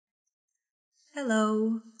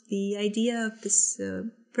Hello. The idea of this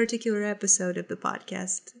particular episode of the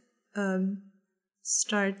podcast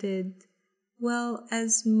started, well,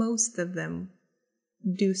 as most of them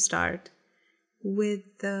do start,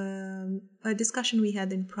 with a discussion we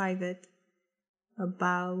had in private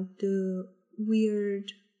about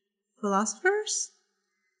weird philosophers,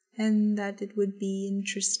 and that it would be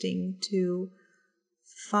interesting to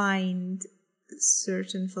find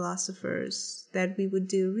certain philosophers that we would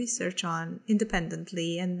do research on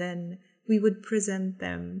independently, and then we would present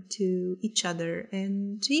them to each other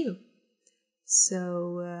and to you.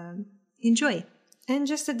 So enjoy. And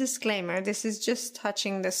just a disclaimer, this is just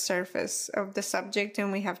touching the surface of the subject,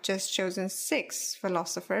 and we have just chosen 6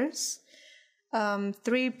 philosophers,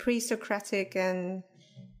 3 pre-Socratic and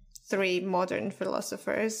 3 modern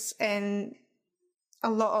philosophers, and a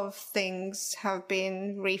lot of things have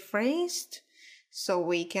been rephrased so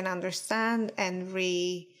we can understand and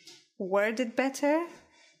reword it better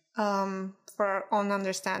for our own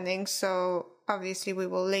understanding. So obviously we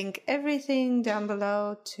will link everything down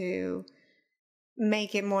below to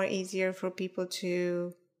make it more easier for people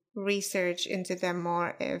to research into them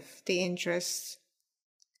more if the interest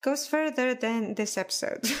goes further than this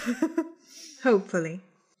episode. Hopefully.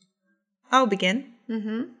 I'll begin.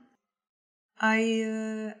 Mm-hmm.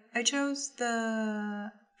 I chose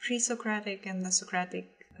the pre-Socratic and the Socratic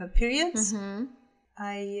periods. Mm-hmm.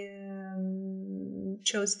 I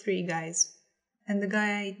chose 3 guys. And the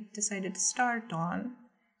guy I decided to start on,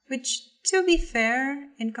 which, to be fair,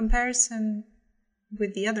 in comparison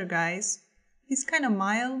with the other guys, he's kind of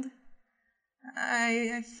mild.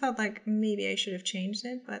 I felt like maybe I should have changed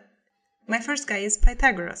it, but my first guy is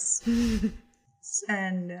Pythagoras.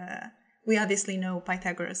 And we obviously know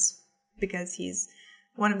Pythagoras because he's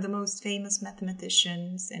one of the most famous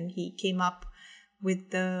mathematicians, and he came up with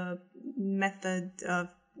the method of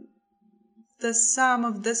the sum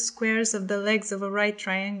of the squares of the legs of a right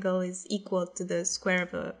triangle is equal to the square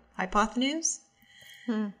of a hypotenuse.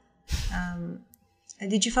 Did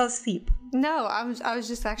you fall asleep? No, I was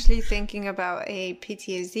just actually thinking about a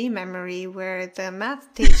PTSD memory where the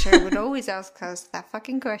math teacher would always ask us that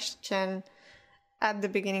fucking question at the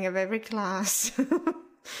beginning of every class.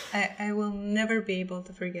 I will never be able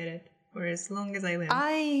to forget it for as long as I live.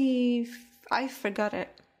 I forgot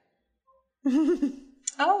it.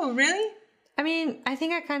 Oh, really? I mean, I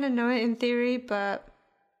think I kind of know it in theory, but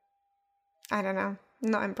I don't know.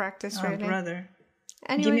 Not in practice, Oh, really. brother.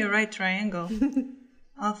 Anyway. Give me a right triangle.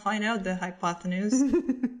 I'll find out the hypotenuse.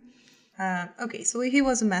 Okay, so he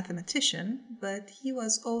was a mathematician, but he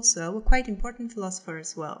was also a quite important philosopher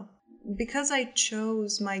as well. Because I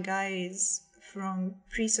chose my guys from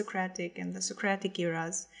pre-Socratic and the Socratic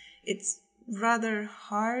eras, it's rather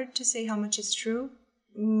hard to say how much is true.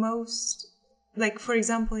 Most, like for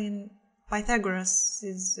example in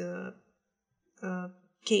Pythagoras'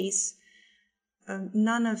 case,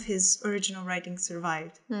 none of his original writings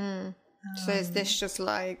survived. So is this just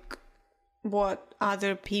like what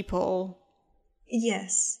other people...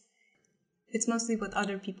 Yes. It's mostly what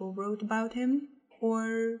other people wrote about him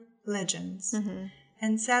or legends. Mm-hmm.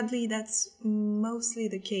 And sadly, that's mostly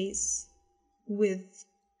the case with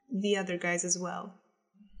the other guys as well.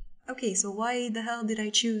 Okay, so why the hell did I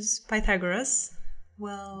choose Pythagoras?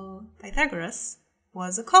 Well, Pythagoras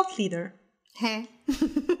was a cult leader. Hey.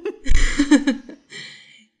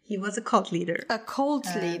 He was a cult leader. A cult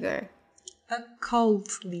leader. A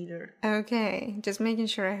cult leader. Okay, just making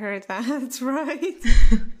sure I heard that right.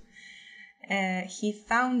 He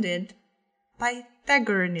founded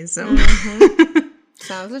Pythagoreanism. Mm-hmm.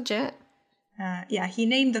 Sounds legit. Yeah, he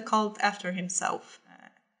named the cult after himself.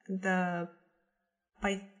 The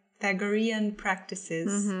Pythagorean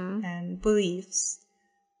practices and beliefs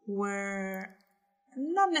were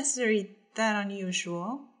not necessarily that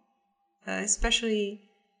unusual, especially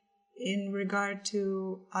in regard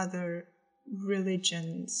to other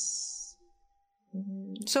religions,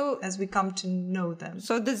 so as we come to know them.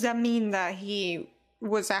 So does that mean that he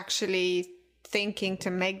was actually thinking to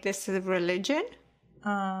make this a religion?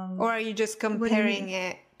 Or are you just comparing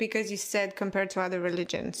it because you said compared to other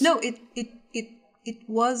religions? No, it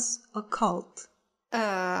was a cult.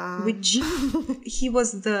 Which he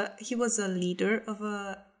was a leader of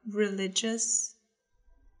a religious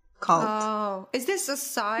cult. Oh, is this a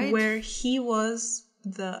side? Where he was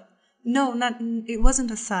it wasn't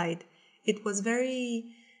a side. It was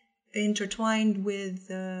very intertwined with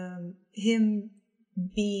him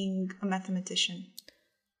being a mathematician.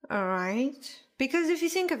 All right. Because if you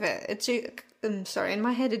think of it, in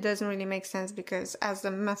my head it doesn't really make sense because as a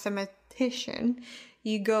mathematician,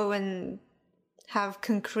 you go and have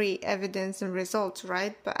concrete evidence and results,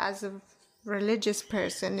 right? But as a religious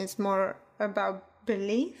person. It's more about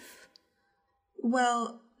belief.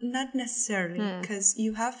 Well, not necessarily, because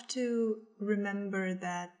you have to remember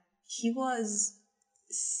that he was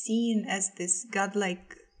seen as this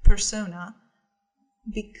godlike persona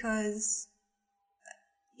because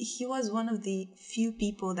he was one of the few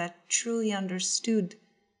people that truly understood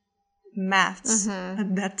maths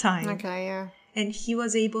at that time. Okay, yeah. And he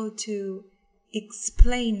was able to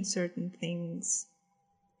explain certain things.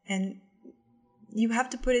 And you have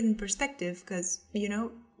to put it in perspective because,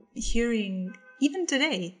 even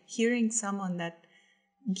today, hearing someone that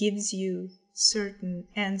gives you certain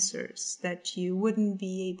answers that you wouldn't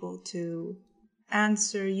be able to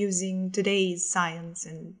answer using today's science,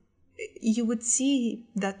 and you would see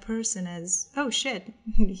that person as, oh shit,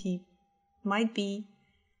 he might be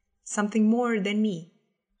something more than me.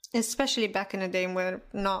 Especially back in the day where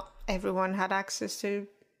not everyone had access to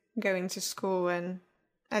going to school and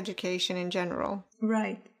education in general.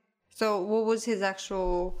 Right. So what was his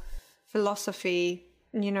actual philosophy?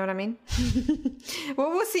 You know what I mean?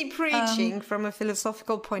 What was he preaching from a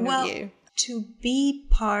philosophical point of view? To be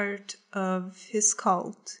part of his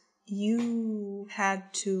cult, you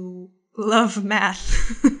had to love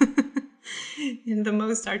math. In the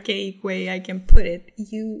most archaic way I can put it.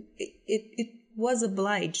 It was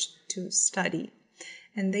obliged to study.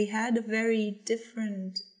 And they had a very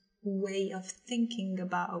different way of thinking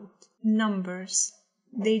about numbers.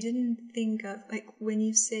 They didn't think of, like, when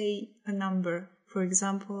you say a number, for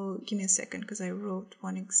example, give me a second because I wrote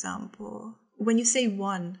one example. When you say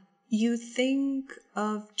 1, you think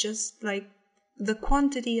of just like the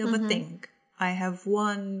quantity of a thing. I have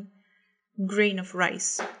 1 grain of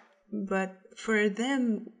rice. But for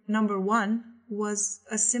them, number 1 was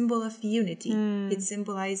a symbol of unity. It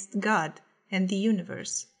symbolized God and the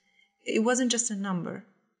universe. It wasn't just a number.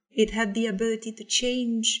 It had the ability to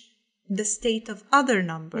change the state of other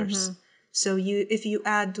numbers. So if you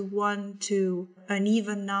add 1 to an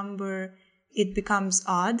even number, it becomes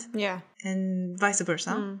odd. Yeah. And vice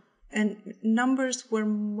versa. And numbers were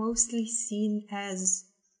mostly seen as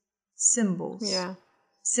symbols. Yeah.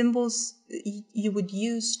 Symbols you would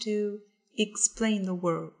use to explain the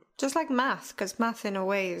world. Just like math, because math in a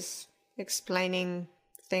way is explaining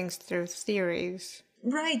things through theories.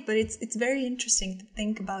 Right, but it's very interesting to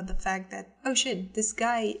think about the fact that, oh shit, this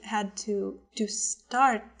guy had to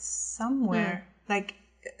start somewhere. Like,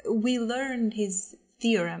 we learned his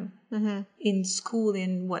theorem in school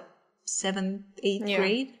in, 7th, 8th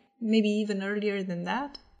grade? Maybe even earlier than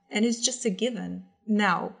that. And it's just a given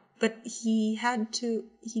now. But he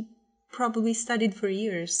probably studied for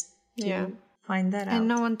years to find that out. And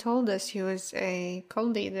no one told us he was a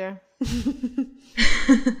cult leader.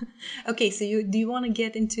 Okay, so do you want to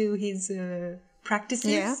get into his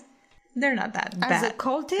practices? Yeah. They're not that bad. As a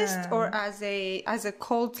cultist or as a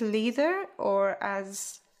cult leader or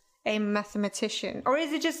as a mathematician? Or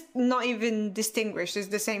is it just not even distinguished? It's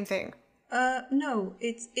the same thing? No,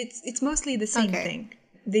 it's mostly the same thing.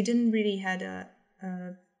 They didn't really had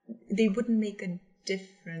they wouldn't make a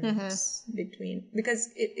difference between, because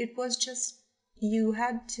it was just, you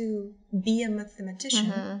had to be a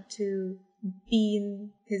mathematician to be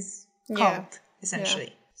in his cult, essentially.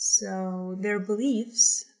 Yeah. So their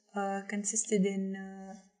beliefs consisted in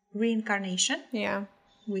reincarnation,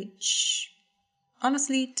 which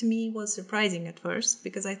honestly to me was surprising at first,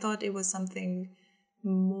 because I thought it was something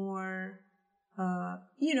more,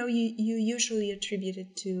 you usually attribute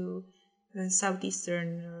it to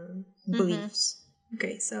Southeastern beliefs.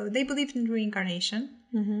 Okay, so they believed in reincarnation,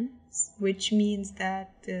 which means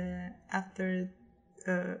that after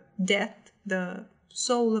death, the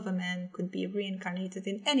soul of a man could be reincarnated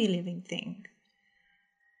in any living thing.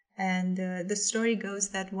 And the story goes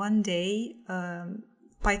that one day,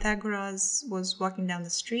 Pythagoras was walking down the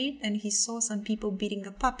street and he saw some people beating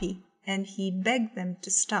a puppy, and he begged them to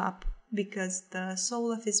stop because the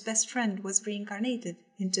soul of his best friend was reincarnated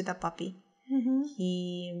into the puppy.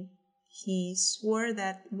 He swore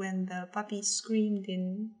that when the puppy screamed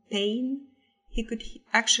in pain, he could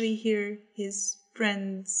actually hear his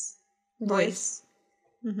friend's voice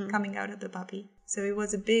coming out of the puppy. So it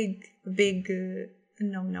was a big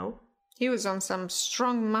no-no. He was on some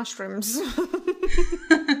strong mushrooms.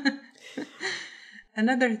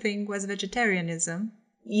 Another thing was vegetarianism.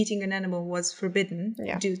 Eating an animal was forbidden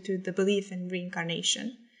due to the belief in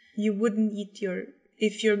reincarnation. You wouldn't eat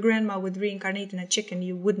if your grandma would reincarnate in a chicken,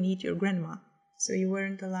 you wouldn't eat your grandma. So you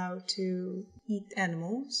weren't allowed to eat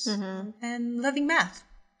animals. And loving math.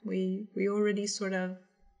 We already sort of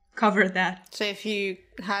covered that. So if you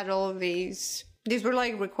had all of these were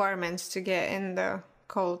like requirements to get in the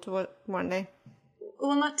cult, what weren't they?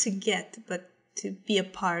 well, not to get, but to be a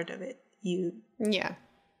part of it. Yeah.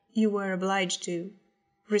 You were obliged to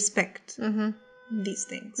respect these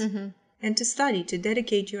things and to study, to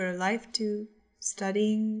dedicate your life to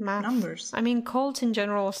studying Math. numbers. I mean, cults in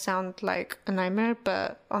general sound like a nightmare,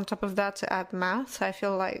 but on top of that, to add math, I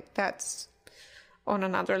feel like that's on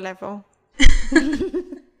another level.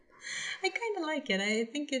 I kind of like it. I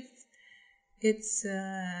think it's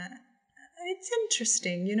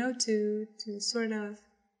interesting, to sort of,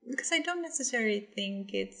 because I don't necessarily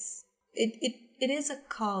think it is a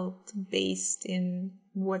cult based in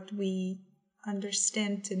what we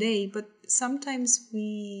understand today, but sometimes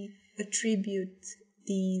we attribute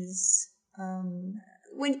these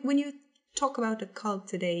when you talk about a cult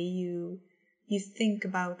today, you think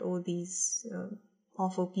about all these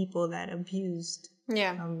awful people that abused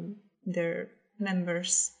their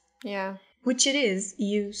members. Yeah. Which it is.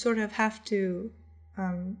 You sort of have to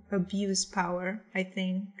abuse power, I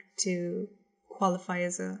think, to qualify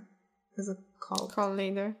as a cult. Cult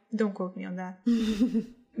leader. Don't quote me on that.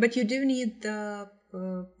 But you do need the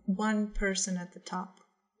one person at the top,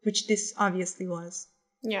 which this obviously was.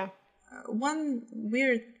 Yeah. One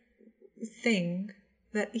weird thing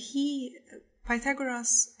that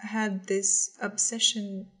Pythagoras had this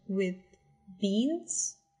obsession with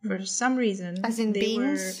beans for some reason. As in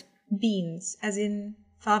beans? Beans, as in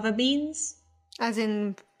fava beans. As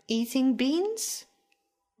in eating beans?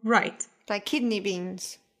 Right. Like kidney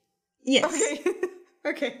beans? Yes.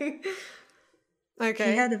 Okay.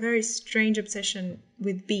 Okay. He had a very strange obsession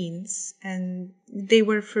with beans, and they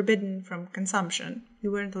were forbidden from consumption.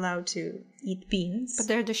 You weren't allowed to eat beans. But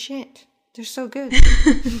they're the shit. They're so good.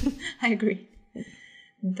 I agree.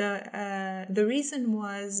 The reason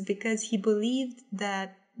was because he believed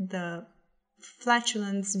that the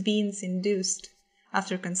flatulence beans induced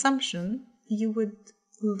after consumption, you would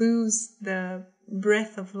lose the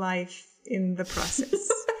breath of life in the process.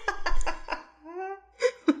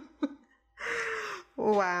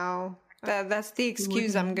 Wow. That's the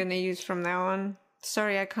excuse I'm going to use from now on.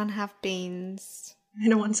 Sorry, I can't have beans. I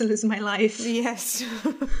don't want to lose my life. Yes.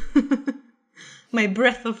 My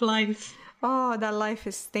breath of life. Oh, that life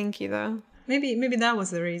is stinky though. Maybe that was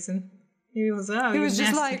the reason. He was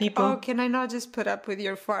just like, people. oh, can I not just put up with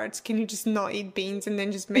your farts? Can you just not eat beans? And then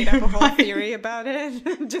just made up a whole theory about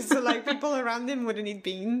it. Just so like people around him wouldn't eat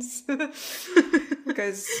beans.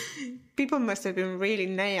 Because people must have been really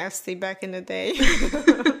nasty back in the day.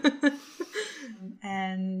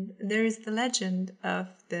 And there is the legend of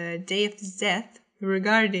the day of his death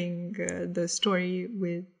regarding the story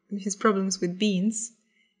with his problems with beans,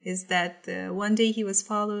 is that one day he was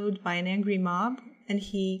followed by an angry mob and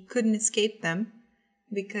he couldn't escape them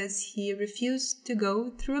because he refused to go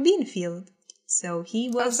through a bean field. So he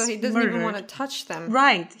was so he doesn't murdered. even want to touch them.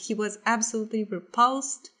 Right. He was absolutely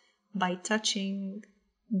repulsed by touching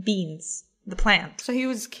beans, the plant. So he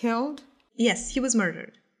was killed? Yes, he was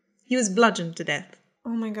murdered. He was bludgeoned to death.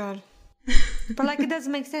 Oh my god. But like it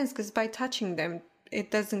doesn't make sense because by touching them,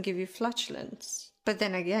 it doesn't give you flatulence. But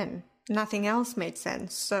then again, nothing else made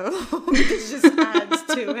sense. So it just adds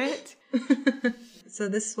to it. So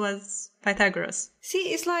this was Pythagoras.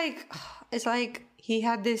 See, it's like he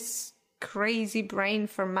had this crazy brain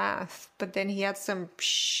for math, but then he had some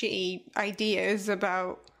shitty ideas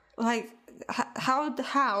about like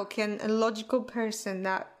how can a logical person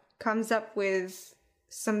that comes up with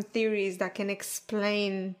some theories that can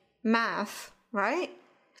explain math, right?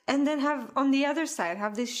 And then have on the other side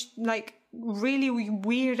have this like really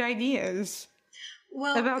weird ideas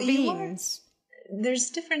about beans. There's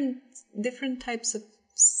different types of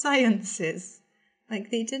sciences.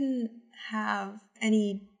 Like they didn't have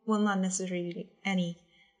any, well, not necessarily any,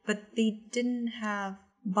 but they didn't have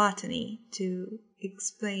botany to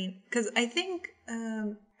explain. Because I think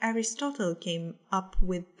Aristotle came up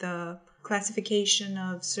with the classification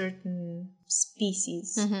of certain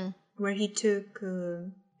species, where he took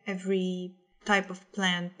every type of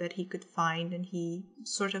plant that he could find and he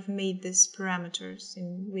sort of made these parameters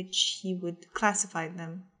in which he would classify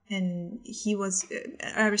them. And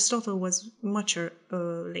Aristotle was much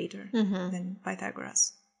later than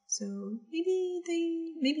Pythagoras. So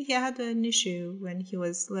maybe he had an issue when he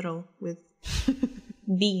was little with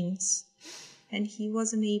beans and he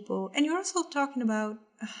wasn't able. And you're also talking about,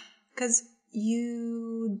 because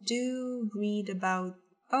you do read about,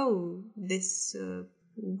 this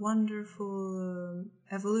wonderful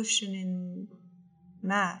evolution in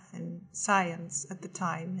math and science at the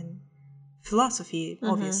time and philosophy,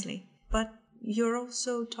 obviously. But you're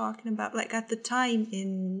also talking about, like, at the time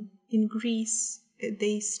in Greece,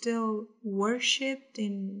 they still worshipped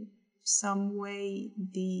in some way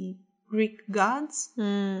the Greek gods.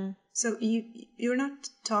 So you're not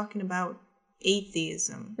talking about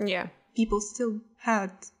atheism. Yeah. People still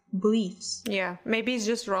had beliefs. Yeah. Maybe it's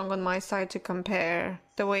just wrong on my side to compare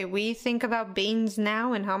the way we think about beings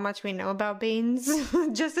now and how much we know about beings.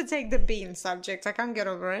 Just to take the bean subject. I can't get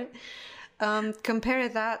over it. Compare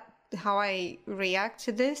that, how I react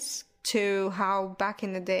to this, to how back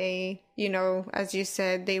in the day, you know, as you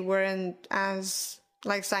said, they weren't as,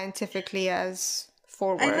 like, scientifically as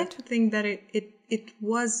forward. I like to think that it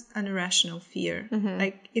was an irrational fear.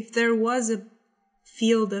 Like, if there was a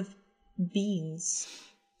field of beans,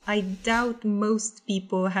 I doubt most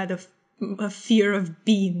people had a fear of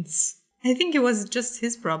beans. I think it was just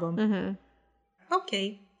his problem.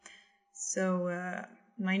 Okay, so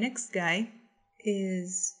my next guy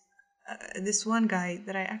is this one guy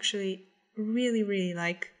that I actually really, really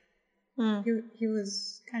like. He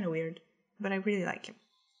was kind of weird, but I really like him.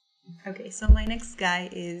 Okay, so my next guy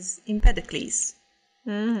is Empedocles.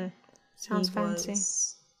 Sounds fancy.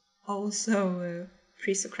 Was also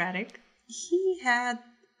pre-Socratic. He had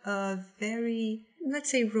a very, let's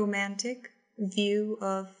say, romantic view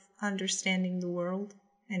of understanding the world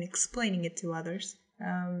and explaining it to others.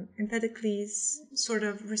 Empedocles sort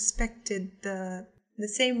of respected the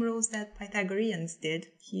same rules that Pythagoreans did.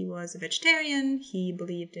 He was a vegetarian, he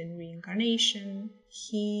believed in reincarnation,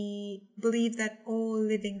 he believed that all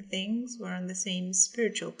living things were on the same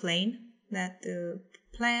spiritual plane, that the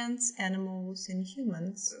plants, animals, and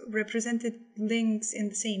humans represented links in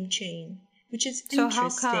the same chain, which is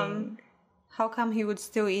interesting. How come he would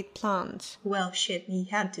still eat plants? Well, shit, he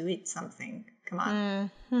had to eat something. Come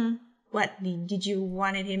on. What, did you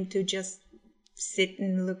wanted him to just sit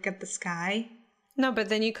and look at the sky? No, but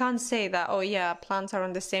then you can't say that, oh yeah, plants are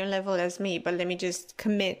on the same level as me, but let me just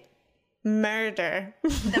commit murder.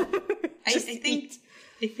 No, I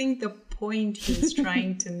think the point he was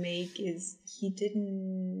trying to make is he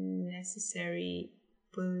didn't necessarily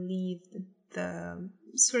believe that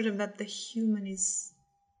the human is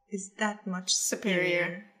that much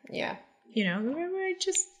superior. Yeah. You know, we're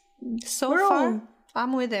just...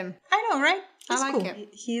 I'm with him. I know, right? I like cool. him.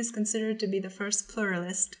 He is considered to be the first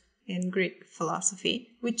pluralist in Greek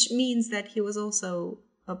philosophy, which means that he was also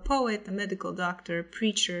a poet, a medical doctor, a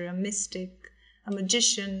preacher, a mystic, a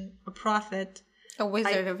magician, a prophet. A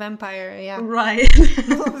wizard, a vampire, yeah. Right.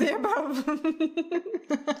 All of the above.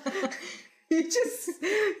 You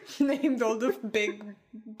just named all the big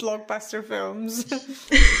blockbuster films.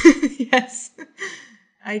 Yes.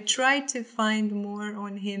 I tried to find more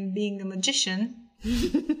on him being a magician.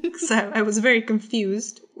 So I was very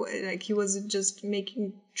confused. Like, he was just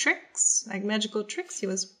making tricks, like magical tricks. He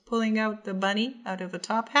was pulling out the bunny out of a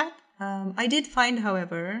top hat. I did find,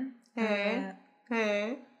 however...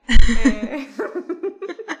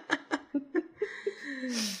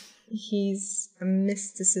 his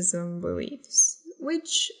mysticism beliefs,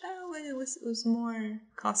 which was more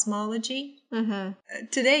cosmology.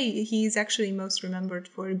 Today, he's actually most remembered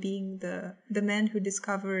for being the man who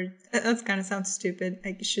discovered... that kind of sounds stupid.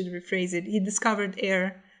 I should rephrase it. He discovered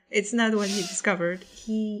air. It's not what he discovered.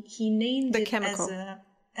 He named the it chemical.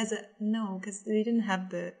 as a no, because they didn't have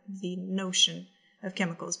the notion of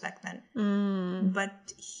chemicals back then.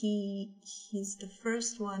 But he's the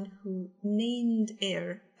first one who named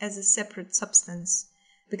air as a separate substance.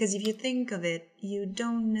 Because if you think of it, you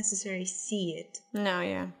don't necessarily see it. No,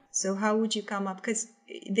 yeah. So how would you come up? Because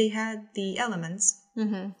they had the elements,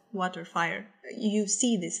 water, fire. You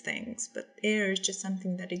see these things, but air is just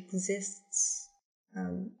something that exists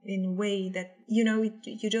in a way that, you know,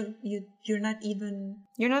 you're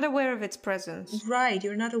not aware of its presence. Right,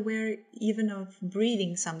 you're not aware even of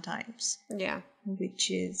breathing sometimes. Yeah. Which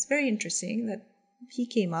is very interesting that he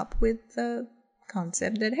came up with the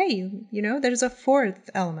concept that, hey, you know, there's a fourth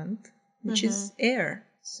element, which is air.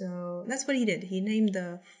 So that's what he did. He named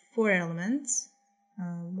the 4 elements,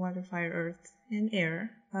 water, fire, earth, and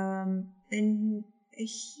air. And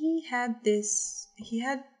he had this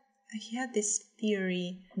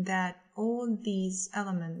theory that all these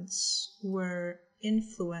elements were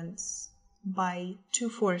influenced by 2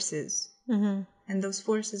 forces. And those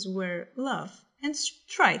forces were love and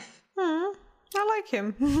strife. I like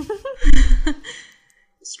him.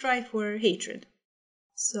 Strife or hatred.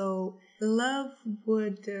 So love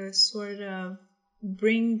would sort of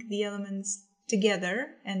bring the elements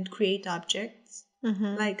together and create objects.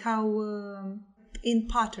 Like how in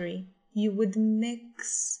pottery you would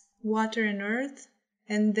mix water and earth,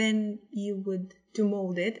 and then you would to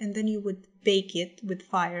mold it, and then you would bake it with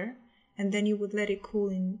fire, and then you would let it cool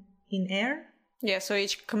in air. Yeah, so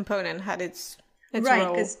each component had its right,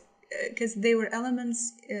 role. because they were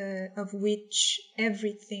elements of which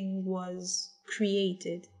everything was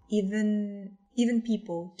created, even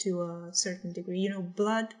people to a certain degree. You know,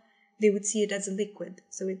 blood, they would see it as a liquid,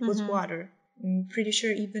 so it was water. I'm pretty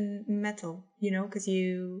sure even metal, you know, because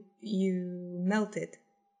you melt it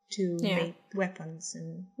to make weapons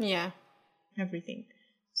and everything.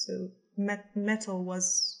 So metal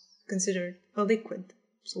was considered a liquid,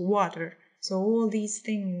 so water. So all these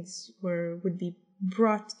things would be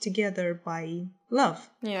brought together by love.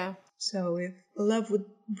 Yeah. So if love would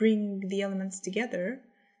bring the elements together,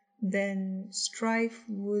 then strife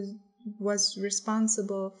was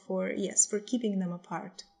responsible for keeping them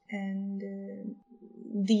apart. And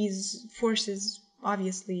these forces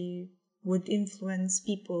obviously would influence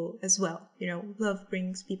people as well. You know, love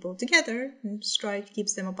brings people together and strife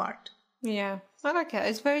keeps them apart. Yeah, I like it.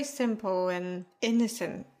 It's very simple and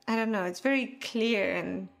innocent. I don't know, it's very clear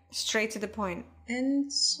and straight to the point.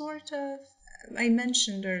 And sort of, I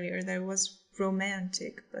mentioned earlier that it was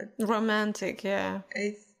romantic, but... Romantic, yeah.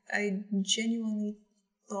 I genuinely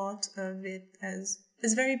thought of it as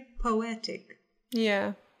very poetic.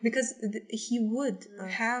 Yeah. Because he would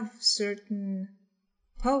have certain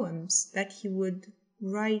poems that he would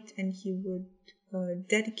write, and he would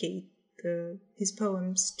dedicate his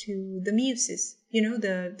poems to the muses. You know,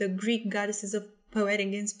 the Greek goddesses of poetic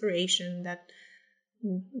inspiration, that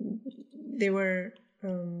they were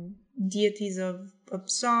deities of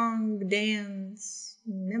song, dance,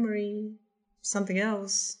 memory, something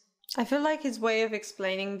else. I feel like his way of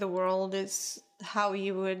explaining the world is how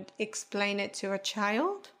you would explain it to a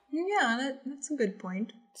child. Yeah, that's a good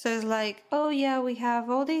point. So it's like, oh yeah, we have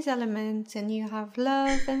all these elements, and you have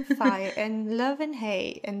love and fire and love and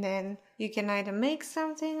hate, and then you can either make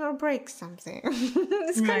something or break something.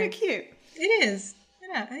 It's kind of cute. It is.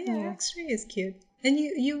 Yeah, it actually is cute. And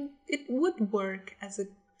it would work as a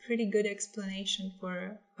pretty good explanation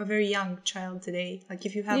for a very young child today. Like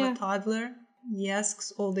if you have a toddler, he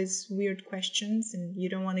asks all these weird questions, and you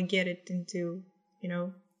don't want to get it into, you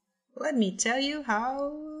know, let me tell you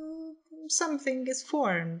how something is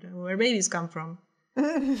formed, where babies come from.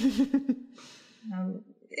 It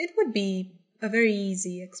would be a very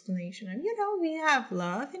easy explanation. And, you know, we have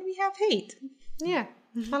love and we have hate. Yeah,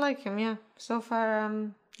 I like him, yeah. So far,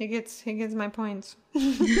 he gets my points.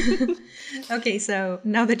 Okay, so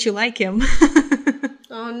now that you like him...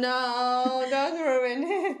 Oh no, don't ruin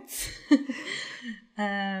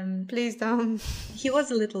it. Please don't. He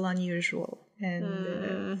was a little unusual.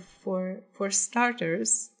 And for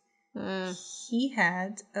starters... he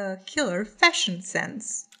had a killer fashion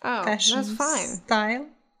sense. Oh, fashion that's fine. Style.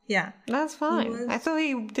 Yeah. That's fine. I thought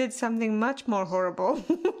he did something much more horrible.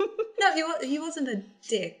 No, he wasn't a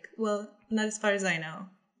dick. Well, not as far as I know.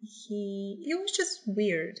 He was just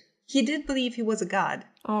weird. He did believe he was a god.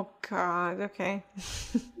 Oh god, okay.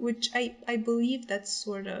 Which I believe that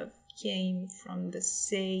sort of came from the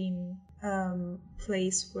same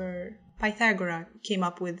place where Pythagoras came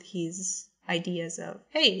up with his ideas of,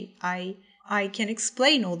 hey, I can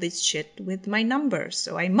explain all this shit with my numbers,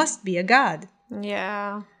 so I must be a god.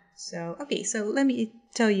 Yeah. So, okay, so let me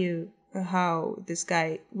tell you how this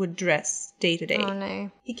guy would dress day to day. Oh,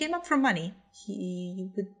 no. He came up from money. He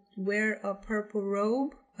would wear a purple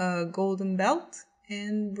robe, a golden belt,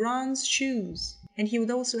 and bronze shoes. And he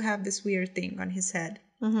would also have this weird thing on his head.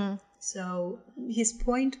 Mm-hmm. So his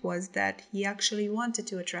point was that he actually wanted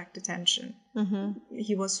to attract attention. Mm-hmm.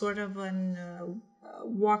 He was sort of an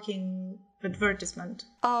walking advertisement.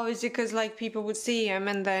 Oh, is it because like people would see him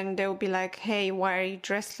and then they would be like, hey, why are you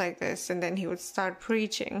dressed like this? And then he would start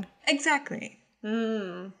preaching. Exactly.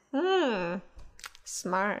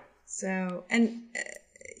 Smart. So, and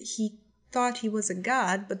he thought he was a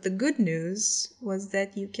god, but the good news was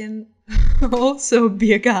that you can also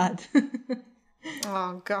be a god.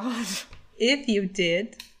 Oh, God. If you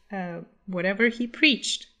did whatever he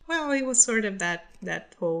preached. Well, it was sort of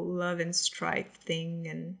that whole love and strife thing,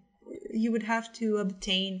 and you would have to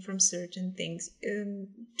obtain from certain things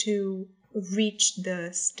to reach the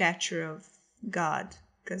stature of God.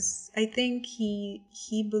 Because I think he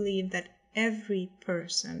believed that every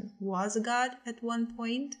person was a god at one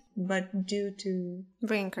point, but due to...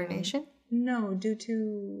 Reincarnation? No, due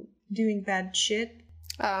to doing bad shit,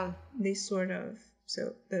 they sort of...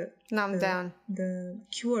 So down. The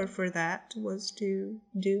cure for that was to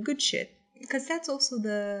do good shit. Because that's also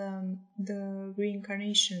the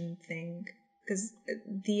reincarnation thing. Because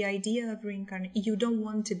the idea of reincarnation, you don't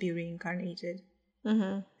want to be reincarnated.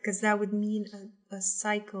 Because that would mean a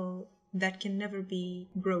cycle that can never be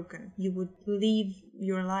broken. You would live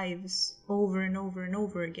your lives over and over and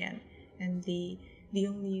over again. And the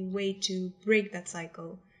only way to break that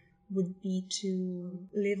cycle would be to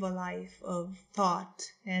live a life of thought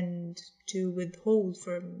and to withhold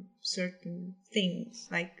from certain things,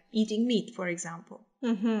 like eating meat, for example.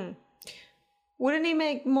 Mm-hmm. Wouldn't it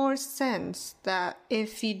make more sense that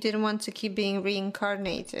if you didn't want to keep being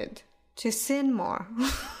reincarnated, to sin more?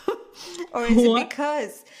 Or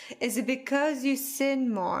is it because you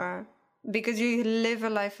sin more, because you live a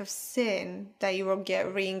life of sin, that you will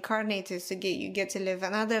get reincarnated, so you get to live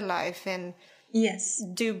another life and Yes.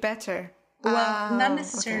 do better? Well, not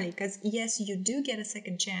necessarily, because yes, you do get a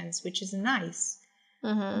second chance, which is nice.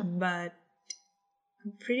 Mm-hmm. But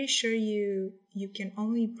I'm pretty sure you can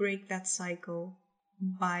only break that cycle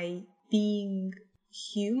by being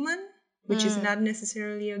human, which is not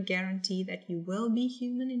necessarily a guarantee that you will be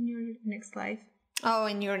human in your next life. Oh,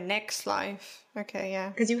 in your next life. Okay, yeah.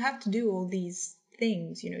 Because you have to do all these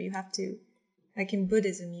things, you have to, like in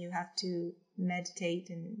Buddhism, you have to meditate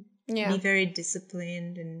and be very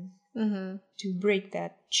disciplined and to break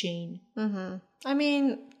that chain. Mm-hmm. I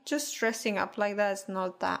mean, just dressing up like that is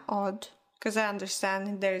not that odd. Because I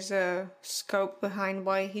understand there's a scope behind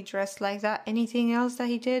why he dressed like that. Anything else that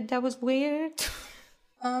he did that was weird?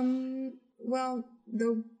 Well,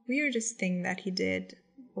 the weirdest thing that he did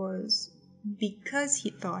was because he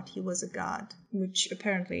thought he was a god, which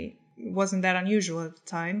apparently wasn't that unusual at the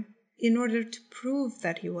time. In order to prove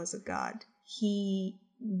that he was a god, he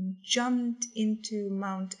jumped into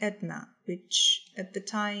Mount Etna, which at the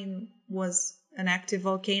time was an active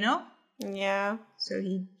volcano. Yeah. So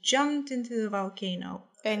he jumped into the volcano.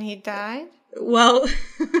 And he died? Well,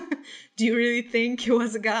 do you really think he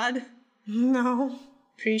was a god? No.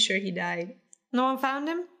 Pretty sure he died. No one found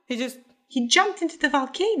him? He jumped into the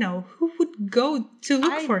volcano. Who would go to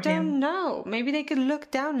look for him? I don't know. Maybe they could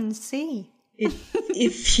look down and see.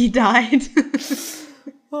 If he died.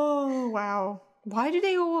 Oh, wow. Why do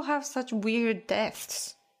they all have such weird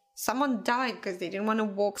deaths? Someone died because they didn't want to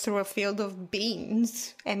walk through a field of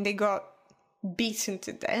beans and they got beaten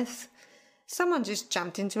to death. Someone just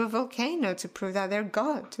jumped into a volcano to prove that they're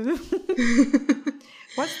God.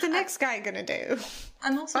 What's the next guy gonna do?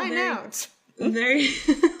 I'm also Find out. I'm very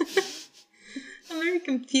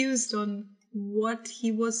confused on what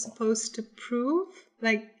he was supposed to prove.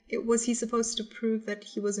 Like, was he supposed to prove that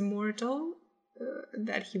he was immortal?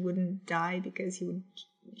 That he wouldn't die because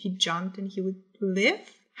he jumped and he would live?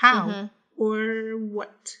 How? Or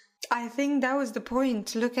what? I think that was the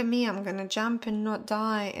point. Look at me, I'm gonna jump and not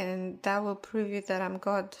die, and that will prove you that I'm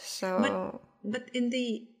God. So, but in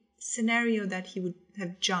the scenario that he would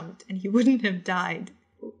have jumped and he wouldn't have died,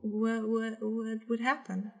 what would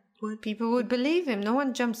happen? What? People would believe him. No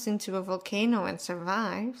one jumps into a volcano and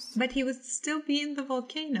survives. But he would still be in the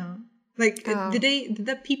volcano. Like, did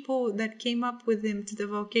the people that came up with him to the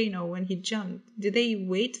volcano when he jumped, did they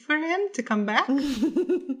wait for him to come back?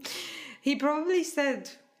 He probably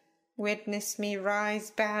said, "Witness me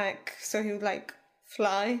rise back," so he would like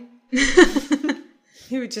fly.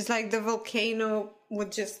 He would just like, the volcano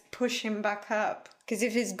would just push him back up. Because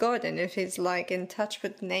if he's God and if he's like in touch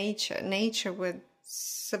with nature would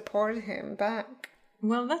support him back.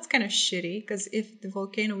 Well, that's kind of shitty, because if the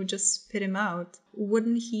volcano would just spit him out,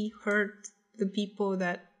 wouldn't he hurt the people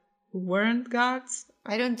that weren't gods?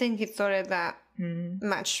 I don't think he thought of that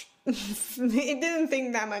much. He didn't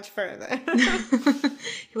think that much further.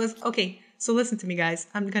 He was, okay, so listen to me, guys.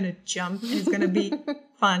 I'm gonna jump, and it's gonna be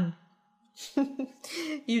fun.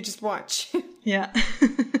 You just watch. Yeah.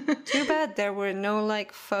 Too bad there were no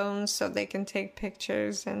like phones so they can take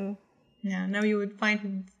pictures and... Yeah, now you would find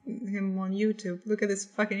him on YouTube. Look at this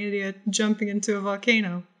fucking idiot jumping into a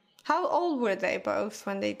volcano. How old were they both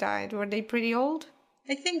when they died? Were they pretty old?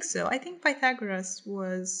 I think so. I think Pythagoras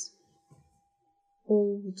was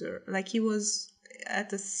older. Like, he was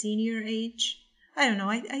at a senior age. I don't know.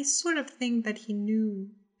 I sort of think that he knew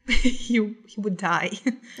he would die.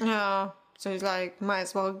 Yeah. So he's like, might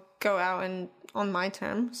as well go out and on my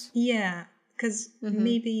terms. Yeah, because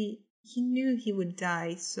maybe he knew he would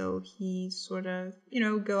die, so he sort of,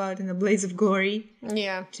 go out in a blaze of glory.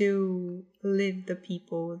 Yeah. To live the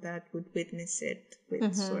people that would witness it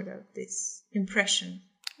with sort of this impression.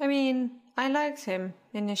 I mean, I liked him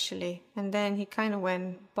initially, and then he kind of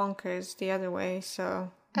went bonkers the other way,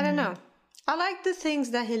 so I don't know. I like the things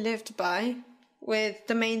that he lived by, with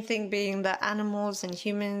the main thing being that animals and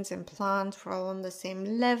humans and plants were all on the same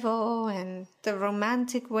level, and the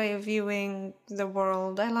romantic way of viewing the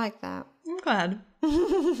world. I like that. I'm glad.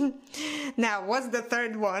 Now, what's the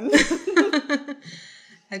third one?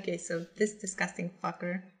 Okay, so this disgusting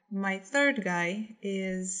fucker. My third guy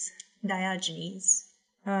is Diogenes.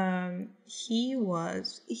 He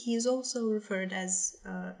is also referred as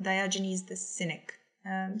Diogenes the Cynic.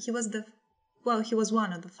 He was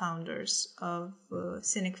one of the founders of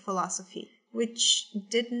Cynic philosophy, which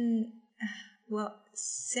didn't,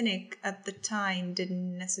 Cynic at the time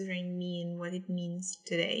didn't necessarily mean what it means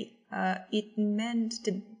today. It meant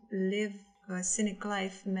to live a Cynic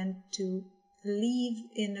life, meant to live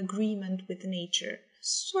in agreement with nature.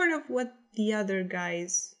 Sort of what the other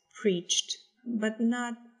guys preached, but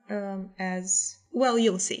not as well.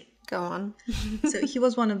 You'll see. Go on. So he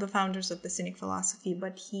was one of the founders of the Cynic philosophy,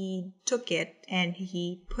 but he took it and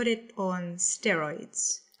he put it on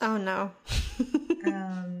steroids. Oh no.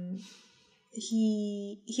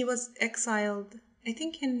 He was exiled, I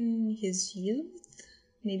think, in his youth.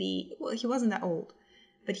 Maybe, well, he wasn't that old,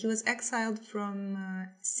 but he was exiled from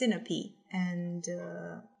Sinope, and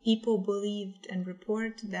people believed and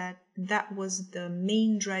report that that was the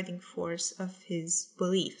main driving force of his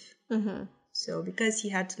belief. Mm-hmm. So because he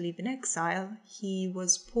had to live in exile, he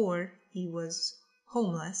was poor, he was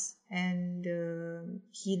homeless, and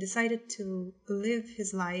he decided to live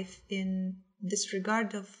his life in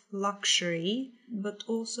disregard of luxury, but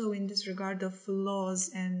also in disregard of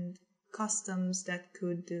laws and customs that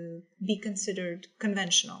could be considered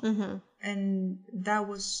conventional. Mm-hmm. And that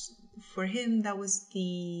was, for him, that was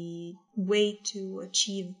the way to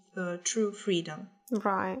achieve true freedom.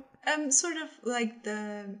 Right. Sort of like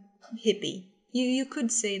the hippie. You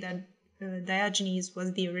could say that Diogenes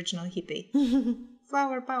was the original hippie.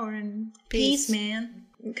 Flower, power, and peace, man.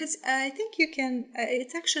 Because I think you can...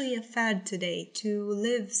 it's actually a fad today to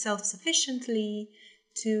live self-sufficiently,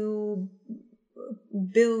 to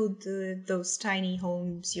build those tiny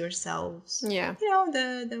homes yourselves. Yeah. You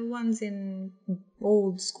know, the ones in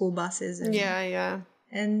old school buses. And, Yeah.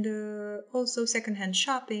 And also secondhand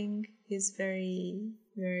shopping is very,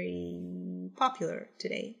 very popular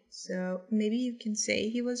today. So maybe you can say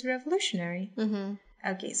he was revolutionary. Mm-hmm.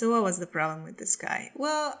 Okay, so what was the problem with this guy?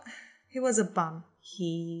 Well, he was a bum.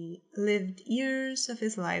 He lived years of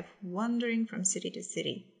his life wandering from city to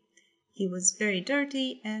city. He was very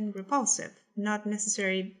dirty and repulsive. Not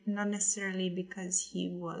necessarily because he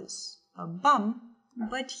was a bum,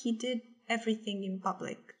 but he did everything in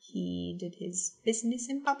public. He did his business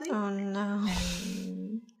in public. Oh no.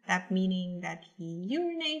 And that meaning that he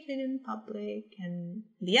urinated in public, and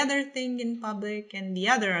the other thing in public, and the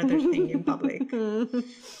other thing in public.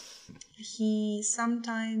 He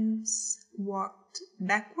sometimes walked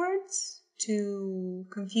backwards to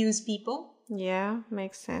confuse people. Yeah,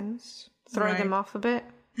 makes sense. Throw them Right. off a bit.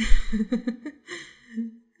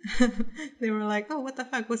 They were like, "Oh, what the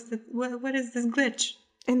fuck? What is this glitch?"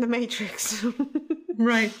 In the Matrix.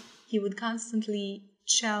 Right. He would constantly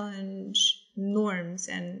challenge norms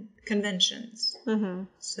and conventions. Mm-hmm.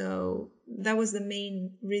 So that was the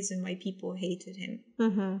main reason why people hated him.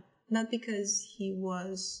 Mm-hmm. Not because he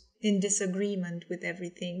was in disagreement with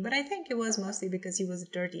everything, but I think it was mostly because he was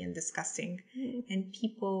dirty and disgusting. And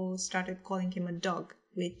people started calling him a dog,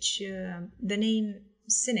 which the name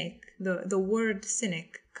cynic, the word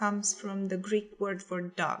cynic, comes from the Greek word for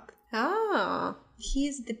dog. Ah. He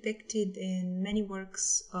is depicted in many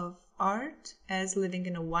works of art as living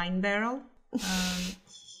in a wine barrel.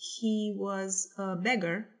 He was a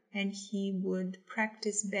beggar, and he would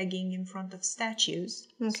practice begging in front of statues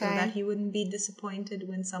so that he wouldn't be disappointed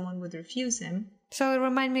when someone would refuse him. So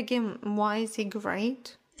remind me again, why is he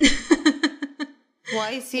great?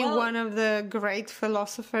 Why is he one of the great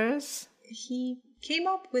philosophers? He came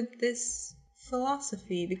up with this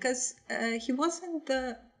philosophy because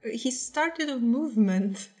he started a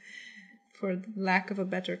movement, for the lack of a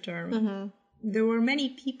better term. Mm-hmm. There were many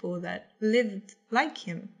people that lived like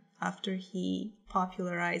him after he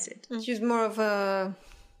popularized it. She's more of a...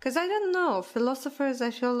 Because I don't know, philosophers, I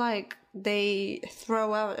feel like they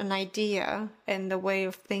throw out an idea and the way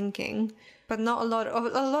of thinking, but not a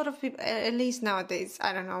lot of people, at least nowadays,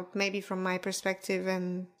 I don't know, maybe from my perspective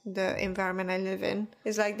and the environment I live in,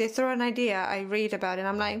 it's like they throw an idea, I read about it, and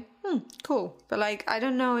I'm like, cool. But like, I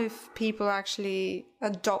don't know if people actually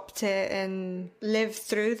adopt it and live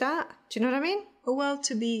through that. Do you know what I mean? Well,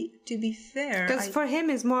 to be fair, because for him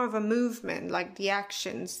it's more of a movement, like the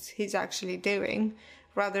actions he's actually doing,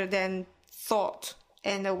 rather than thought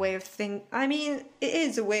and a way of think. I mean, it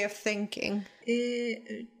is a way of thinking.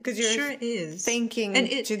 Because you're sure is thinking and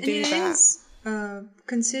to do that. Is,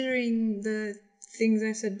 considering the things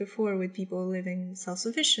I said before, with people living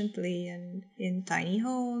self-sufficiently and in tiny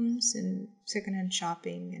homes and secondhand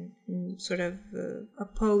shopping and sort of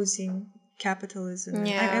opposing capitalism.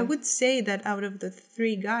 Yeah. I would say that out of the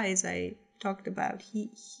three guys I talked about, he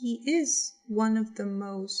is one of the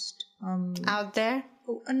most out there.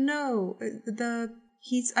 No,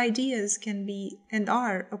 his ideas can be and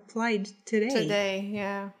are applied today. Today,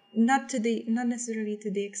 yeah. Not necessarily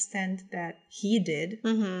to the extent that he did.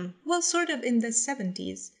 Well, sort of in the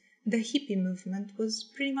 70s, the hippie movement was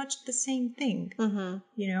pretty much the same thing.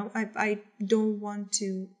 You know, I don't want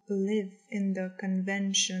to live in the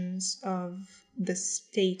conventions of the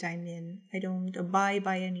state I'm in. I don't abide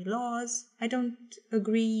by any laws. I don't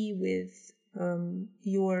agree with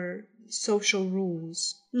your social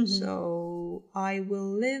rules. So I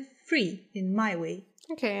will live free in my way.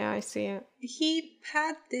 Okay, I see it. He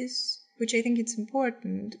had this, which I think it's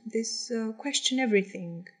important, this question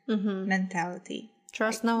everything mentality.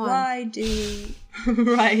 Trust no one. Why do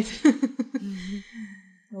right?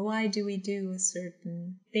 Why do we do a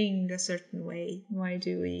certain thing a certain way? Why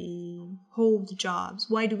do we hold jobs?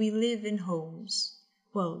 Why do we live in homes?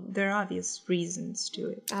 Well, there are obvious reasons to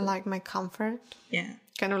it. I like my comfort. Yeah.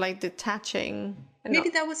 Kind of like detaching. Maybe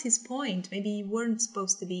that was his point. Maybe you weren't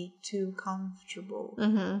supposed to be too comfortable.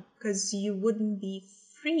 Because you wouldn't be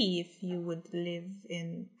free if you would live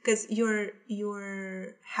in... Because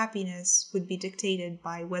your happiness would be dictated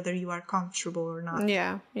by whether you are comfortable or not.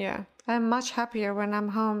 Yeah, yeah. I'm much happier when I'm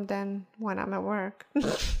home than when I'm at work.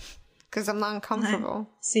 Because I'm not uncomfortable.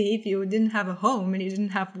 See, if you didn't have a home and you didn't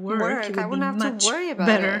have work you would I wouldn't be have much to worry about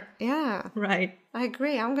better. it. Yeah. Right. I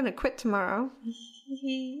agree. I'm going to quit tomorrow.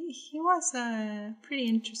 He was a pretty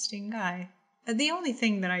interesting guy. The only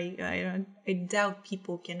thing that I doubt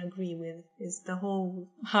people can agree with is the whole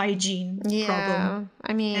hygiene problem.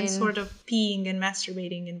 I mean... And sort of peeing and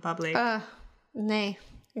masturbating in public. Nay.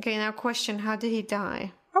 Okay, now question, how did he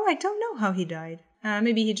die? Oh, I don't know how he died.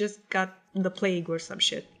 Maybe he just got the plague or some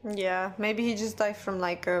shit. Yeah, maybe he just died from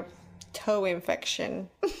like a toe infection.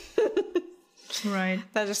 Right.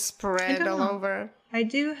 That just spread all over. I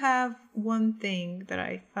do have one thing that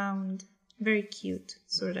I found very cute,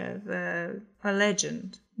 sort of a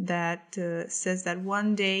legend that says that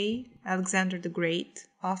one day Alexander the Great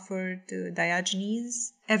offered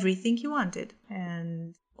Diogenes everything he wanted,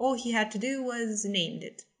 and all he had to do was named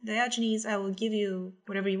it. Diogenes, I will give you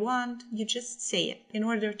whatever you want, you just say it, in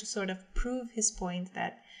order to sort of prove his point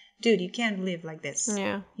that, dude, you can't live like this.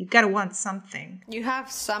 Yeah. You gotta want something. You have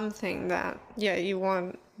something that, you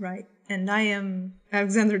want. Right. And I am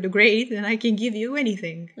Alexander the Great, and I can give you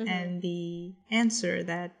anything. And the answer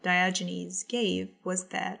that Diogenes gave was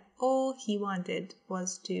that all he wanted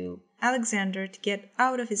was Alexander to get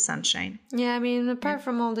out of his sunshine. Yeah, I mean, apart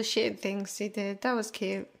from all the shit things he did, that was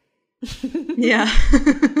cute. Yeah.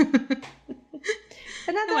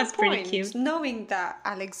 And at That was that pretty point, cute. knowing that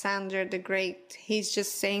Alexander the Great, he's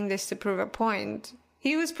just saying this to prove a point,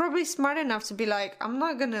 he was probably smart enough to be like, I'm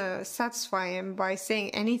not gonna satisfy him by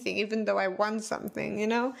saying anything, even though I want something, you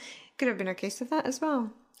know? Could have been a case of that as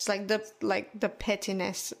well. It's like the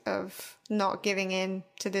pettiness of not giving in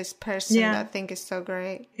to this person that I think is so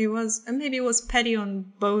great. It was, maybe it was petty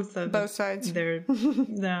on both sides.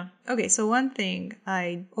 Okay, so one thing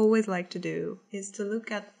I always like to do is to look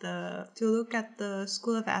at the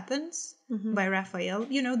School of Athens by Raphael.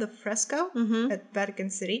 You know, the fresco at Vatican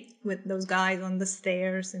City with those guys on the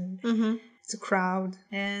stairs and it's a crowd.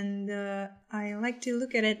 And I like to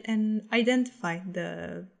look at it and identify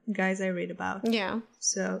the guys I read about. Yeah.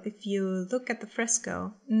 So if you look at the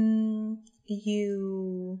fresco, you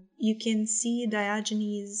can see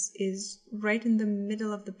Diogenes is right in the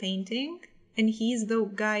middle of the painting, and he's the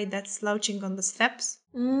guy that's slouching on the steps.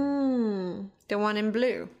 The one in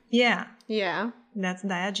blue. Yeah. Yeah. That's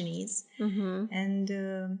Diogenes. And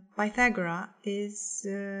Pythagoras is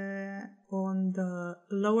on the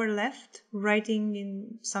lower left,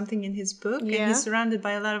 writing something in his book. Yeah. And he's surrounded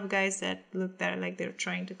by a lot of guys that look there like they're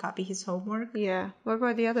trying to copy his homework. Yeah. What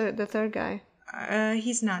about the third guy?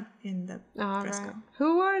 He's not in the fresco. Right.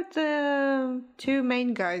 Who are the two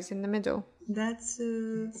main guys in the middle? That's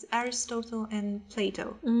Aristotle and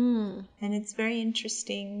Plato. And it's very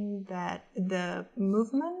interesting that the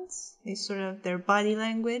movements is sort of their body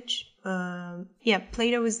language.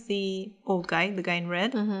 Plato is the old guy, the guy in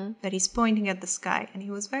red, that he's pointing at the sky. And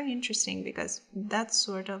he was very interesting because that's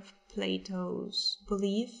sort of Plato's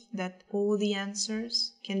belief that all the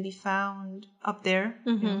answers can be found up there,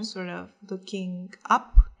 you know, sort of looking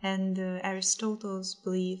up. And Aristotle's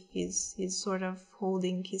belief is sort of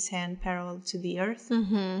holding his hand parallel to the earth.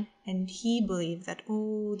 And he believed that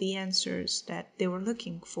all the answers that they were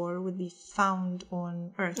looking for would be found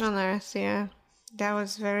on Earth. On Earth, yeah. That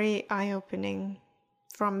was very eye-opening.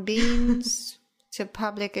 From beans to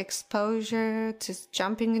public exposure to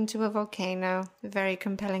jumping into a volcano. Very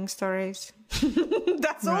compelling stories.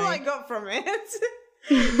 That's all I got from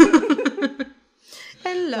it.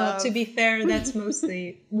 I love. Well, to be fair, that's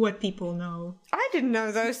mostly what people know. I didn't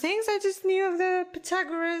know those things. I just knew of the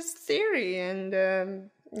Pythagoras theory, and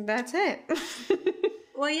that's it.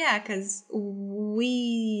 Well, yeah, because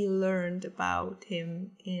we learned about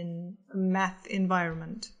him in a math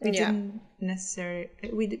environment. We didn't necessarily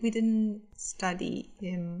we didn't study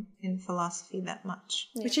him in philosophy that much.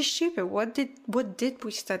 Yeah. Which is stupid. What did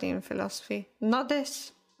we study in philosophy? Not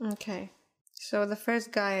this. Okay. So the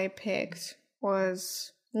first guy I picked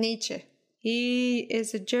was Nietzsche. He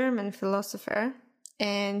is a German philosopher,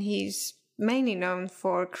 and he's mainly known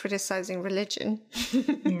for criticizing religion.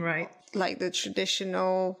 Right. Like the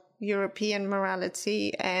traditional European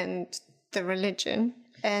morality and the religion,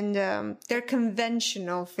 and their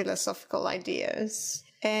conventional philosophical ideas.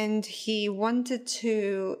 And he wanted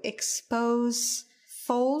to expose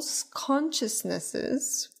false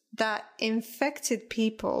consciousnesses that infected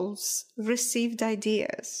people's received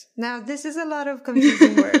ideas. Now, this is a lot of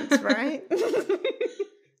confusing words, right?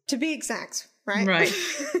 To be exact, right? Right.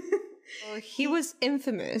 Well, he was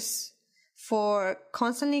infamous for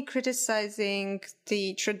constantly criticizing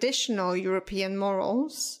the traditional European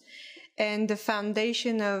morals and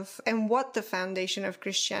what the foundation of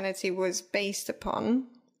Christianity was based upon,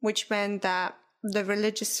 which meant that the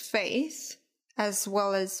religious faith, as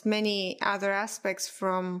well as many other aspects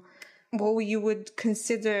from what you would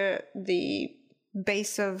consider the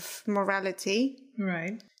base of morality.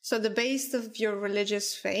 Right. So the base of your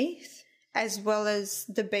religious faith, as well as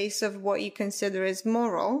the base of what you consider as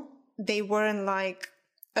moral, they weren't like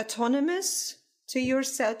autonomous to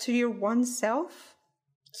yourself, to your one self.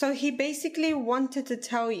 So he basically wanted to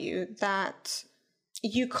tell you that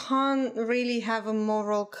you can't really have a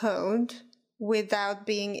moral code without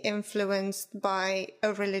being influenced by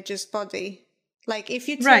a religious body. Like if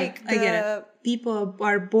you take I get it. People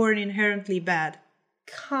are born inherently bad.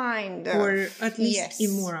 Kind of. Or at least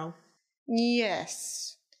immoral.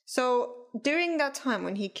 Yes. So during that time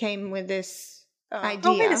when he came with this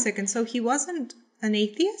idea... Oh, wait a second. So he wasn't an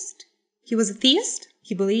atheist? He was a theist?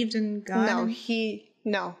 He believed in God?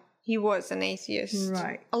 No, he was an atheist.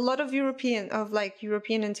 Right. A lot of European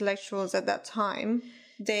intellectuals at that time,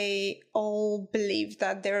 they all believed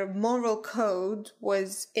that their moral code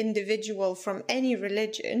was individual from any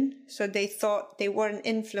religion. So they thought they weren't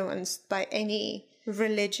influenced by any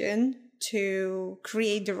religion to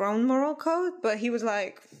create their own moral code. But he was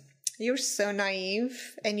like, you're so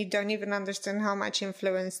naive and you don't even understand how much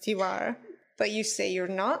influenced you are. But you say you're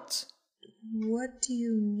not. What do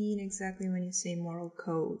you mean exactly when you say moral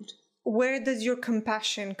code? Where does your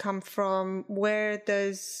compassion come from? Where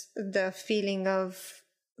does the feeling of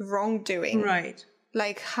wrongdoing? Right.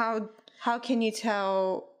 Like how can you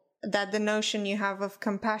tell that the notion you have of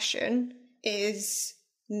compassion is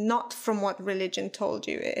not from what religion told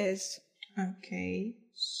you it is? Okay.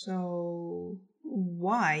 So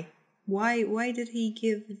why? Why did he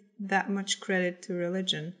give that much credit to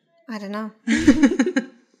religion? I don't know.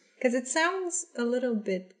 Because it sounds a little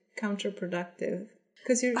bit counterproductive.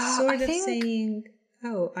 Because you're saying,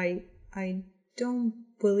 I don't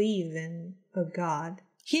believe in a God.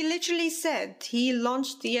 He literally said, he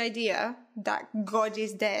launched the idea that God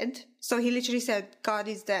is dead. So he literally said, God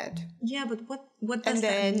is dead. Yeah, but what does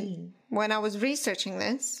that mean? When I was researching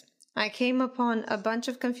this, I came upon a bunch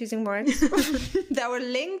of confusing words that were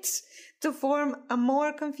linked to form a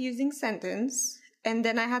more confusing sentence. And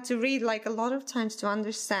then I had to read like a lot of times to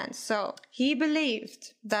understand. So he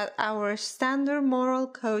believed that our standard moral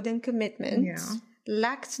code and commitments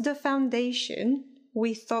lacked the foundation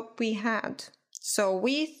we thought we had. So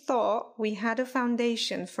we thought we had a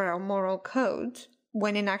foundation for our moral code,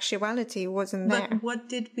 when in actuality it wasn't there. But what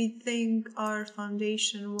did we think our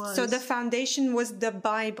foundation was? So the foundation was the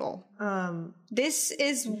Bible. This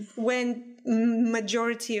is when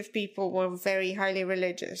majority of people were very highly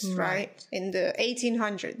religious, right? In the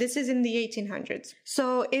 1800s. This is in the 1800s.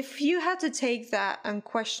 So if you had to take that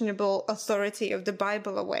unquestionable authority of the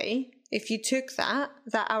Bible away, if you took that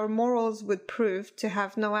our morals would prove to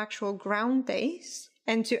have no actual ground base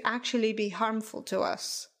and to actually be harmful to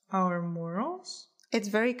us. Our morals? It's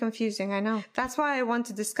very confusing, I know. That's why I want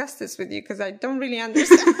to discuss this with you, because I don't really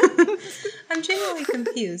understand. I'm genuinely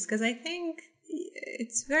confused, because I think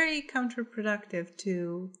it's very counterproductive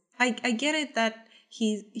to... I get it that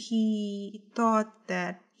he thought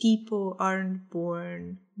that people aren't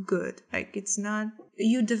born good. Like, it's not...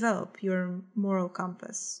 You develop your moral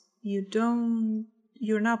compass.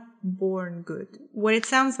 You're not born good. What it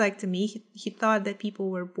sounds like to me, he thought that people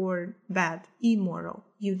were born bad, immoral.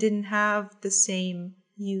 You didn't have the same,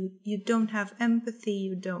 you don't have empathy,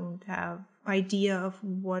 you don't have idea of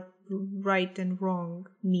what right and wrong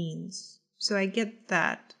means. So I get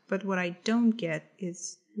that. But what I don't get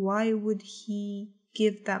is why would he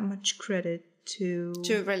give that much credit to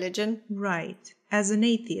religion? Right. As an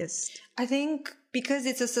atheist. I think because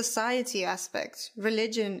it's a society aspect.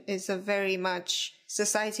 Religion is a very much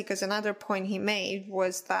society, because another point he made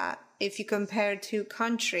was that if you compare two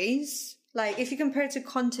countries, like if you compare two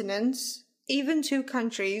continents, even two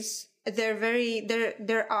countries,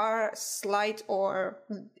 there are slight or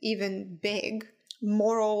even big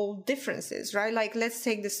moral differences, right? Like let's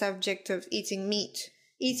take the subject of eating meat.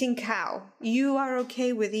 Eating cow. You are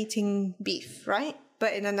okay with eating beef, right?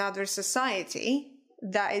 But in another society,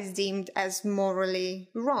 that is deemed as morally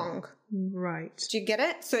wrong. Right. Do you get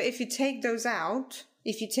it? So if you take those out,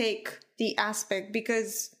 if you take the aspect,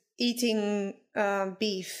 because eating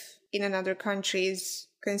beef in another country is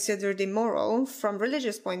considered immoral from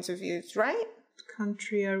religious points of view, right? What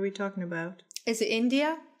country are we talking about? Is it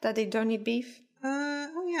India that they don't eat beef?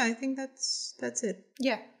 Oh yeah, I think that's it.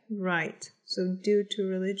 Yeah. Right. So due to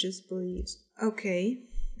religious beliefs. Okay.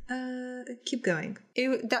 Keep going.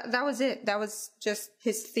 That was it. That was just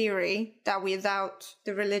his theory that without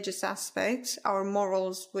the religious aspect, our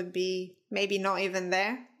morals would be maybe not even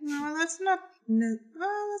there. No, that's not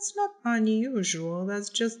unusual. That's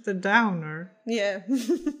just the downer. Yeah.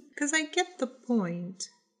 Because I get the point.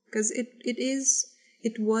 Because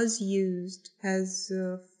it was used as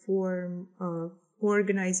a form of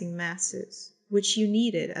organizing masses, which you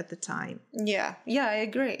needed at the time. Yeah, I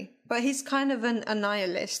agree. But he's kind of a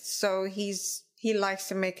nihilist, so he likes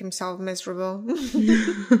to make himself miserable.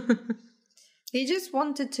 He just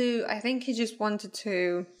wanted to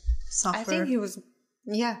Suffer. I think he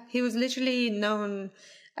was literally known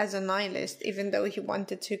as a nihilist, even though he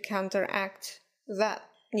wanted to counteract that,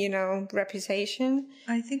 reputation.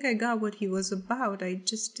 I think I got what he was about. I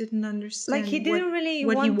just didn't understand. Like, he didn't really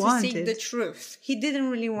what want he to wanted. seek the truth. He didn't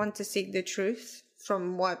really want to seek the truth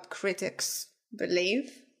from what critics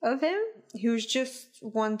believe of him. He was just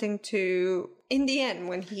wanting to, in the end,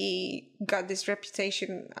 when he got this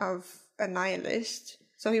reputation of a nihilist,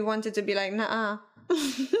 so he wanted to be like, nah.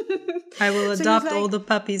 I will adopt all the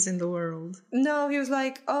puppies in the world. No, he was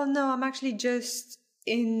like, oh no, I'm actually just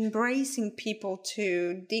embracing people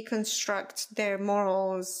to deconstruct their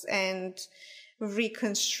morals and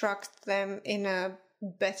reconstruct them in a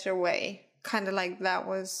better way. Kind of like that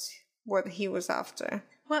was what he was after.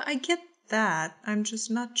 Well, I get that. I'm just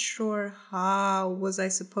not sure how was I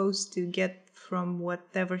supposed to get from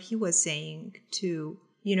whatever he was saying to,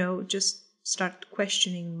 just start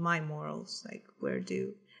questioning my morals. Like,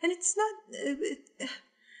 and it's not,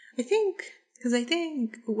 I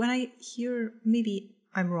think when I hear, maybe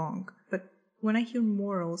I'm wrong, but when I hear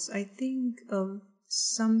morals, I think of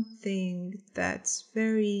something that's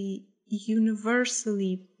very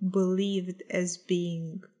universally believed as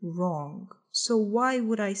being wrong. So why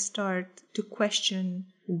would I start to question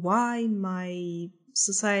why my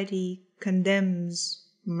society condemns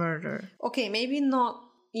murder? Okay, maybe not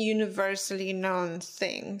universally known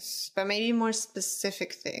things, but maybe more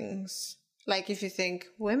specific things. Like if you think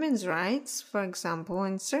women's rights, for example,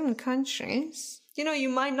 in certain countries, you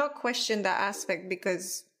might not question that aspect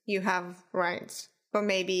because you have rights, but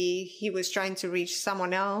maybe he was trying to reach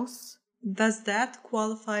someone else. Does that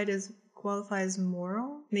qualify as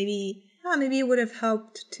moral? Maybe it would have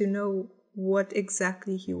helped to know what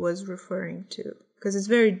exactly he was referring to, because it's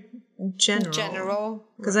very general.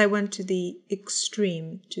 Because I went to the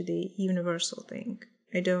extreme, to the universal thing.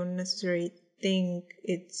 I don't necessarily think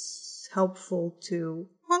it's helpful to,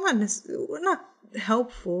 not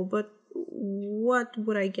helpful, but what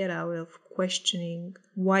would I get out of questioning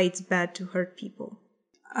why it's bad to hurt people?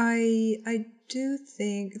 I do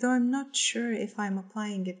think, though I'm not sure if I'm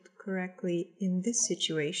applying it correctly in this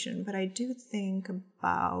situation, but I do think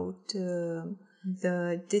about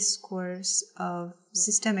the discourse of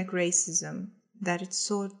systemic racism, that it's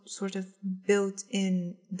sort of built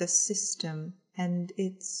in the system, and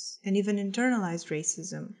even internalized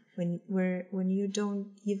racism when you don't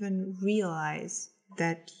even realize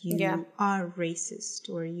that you are racist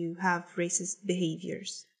or you have racist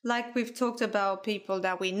behaviors. Like we've talked about people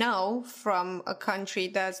that we know from a country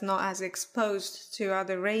that's not as exposed to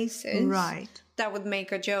other races. Right. That would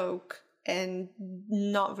make a joke and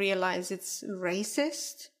not realize it's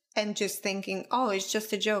racist and just thinking, oh, it's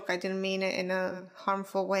just a joke. I didn't mean it in a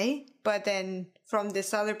harmful way. But then from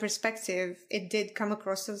this other perspective, it did come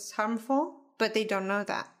across as harmful, but they don't know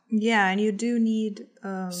that. Yeah, and you do need...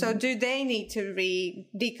 So do they need to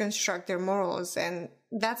deconstruct their morals? And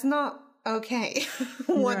that's not okay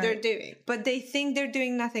what they're doing. But they think they're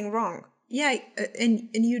doing nothing wrong. Yeah, and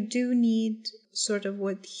you do need sort of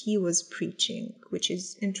what he was preaching, which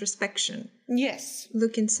is introspection. Yes.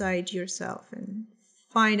 Look inside yourself and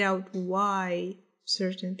find out why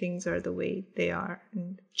certain things are the way they are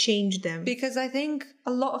and change them. Because I think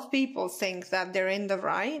a lot of people think that they're in the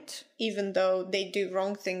right, even though they do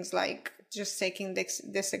wrong things, like just taking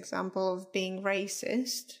this example of being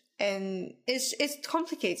racist. And it's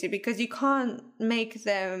complicated because you can't make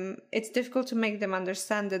them, it's difficult to make them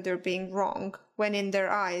understand that they're being wrong when in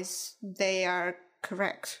their eyes they are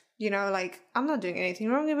correct. You know, like, I'm not doing anything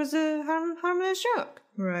wrong. It was a harmless joke.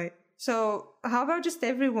 Right. So how about just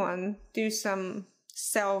everyone do some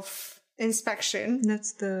self-inspection?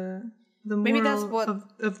 That's the moral Maybe that's what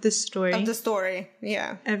of this story. Of the story,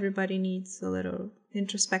 yeah. Everybody needs a little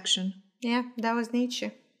introspection. Yeah, that was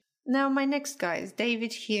Nietzsche. Now, my next guy is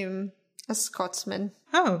David Hume, a Scotsman.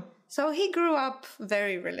 Oh. So he grew up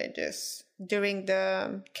very religious during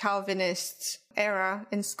the Calvinist era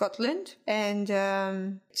in Scotland.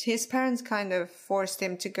 And his parents kind of forced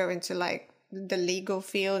him to go into, like, the legal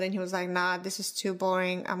field. And he was like, nah, this is too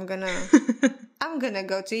boring. I'm gonna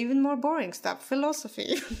go to even more boring stuff,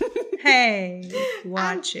 philosophy. Hey,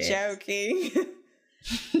 watch it. Joking.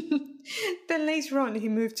 Then later on, he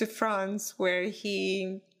moved to France, where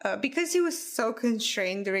he, because he was so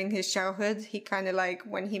constrained during his childhood, he kind of like,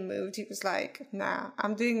 when he moved, he was like, nah,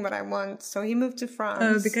 I'm doing what I want. So he moved to France.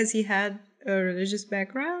 Oh, because he had a religious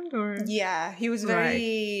background, or? Yeah, he was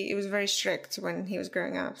he was very strict when he was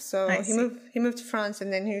growing up. So he moved to France,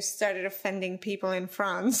 and then he started offending people in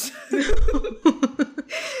France.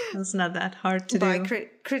 It's not that hard to do. By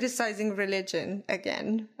criticizing religion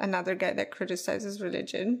again. Another guy that criticizes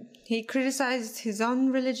religion. He criticized his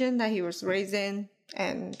own religion that he was raised in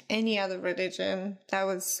and any other religion that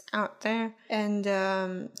was out there. And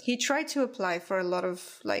he tried to apply for a lot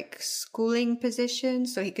of like schooling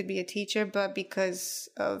positions so he could be a teacher, but because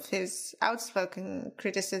of his outspoken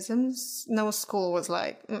criticisms, no school was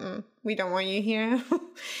like, we don't want you here.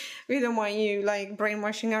 We don't want you like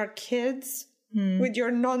brainwashing our kids. With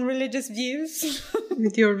your non-religious views.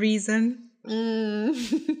 With your reason.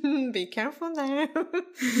 Be careful there.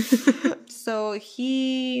 So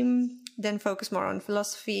he then focused more on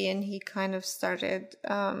philosophy, and he kind of started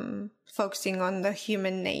focusing on the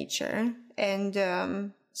human nature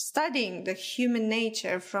and studying the human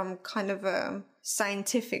nature from kind of a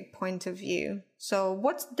scientific point of view. So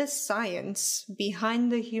what's the science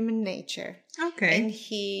behind the human nature? Okay. And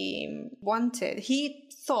he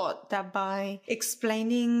thought that by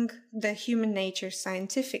explaining the human nature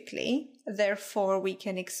scientifically, therefore we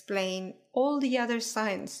can explain all the other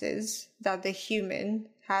sciences that the human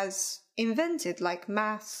has invented, like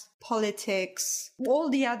math, politics, all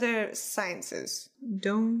the other sciences.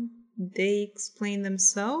 Don't they explain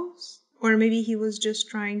themselves? Or maybe he was just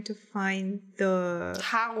trying to find the...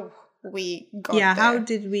 How we got there. Yeah, how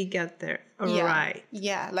did we get there? Yeah. Right.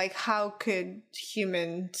 Yeah, like how could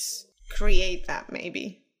humans create that,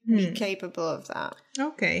 maybe? Be capable of that.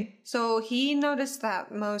 Okay. So he noticed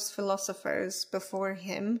that most philosophers before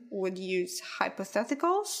him would use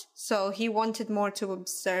hypotheticals. So he wanted more to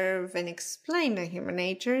observe and explain the human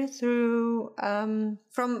nature through from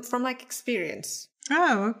like experience.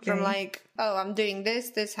 Oh, okay. From like, oh, I'm doing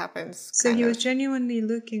this happens. So he was genuinely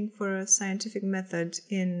looking for a scientific method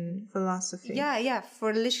in philosophy. Yeah,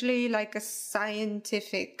 for literally like a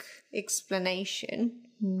scientific explanation.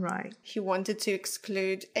 Right. He wanted to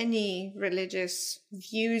exclude any religious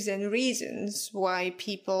views and reasons why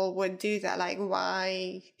people would do that, like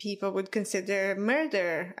why people would consider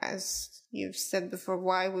murder, as you've said before.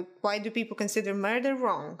 Why do people consider murder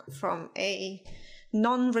wrong from a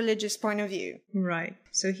non-religious point of view? Right.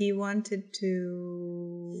 So he wanted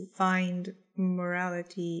to find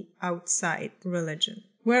morality outside religion.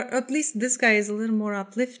 Well, at least this guy is a little more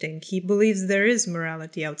uplifting. He believes there is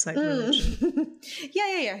morality outside religion.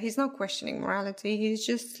 Yeah. He's not questioning morality. He's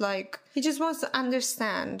just like, he just wants to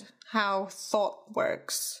understand how thought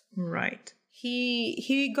works. Right.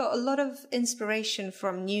 He got a lot of inspiration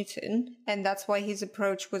from Newton, and that's why his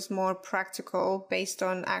approach was more practical, based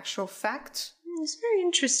on actual fact. It's very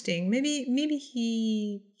interesting. Maybe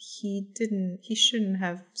he shouldn't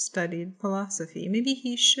have studied philosophy. Maybe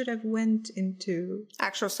he should have went into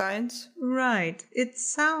actual science. Right. It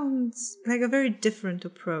sounds like a very different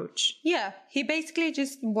approach. Yeah, he basically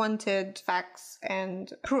just wanted facts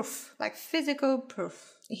and proof, like physical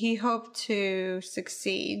proof. he hoped to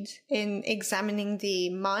succeed in examining the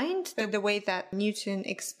mind, the way that Newton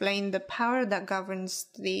explained the power that governs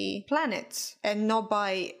the planets, and not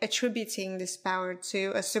by attributing this power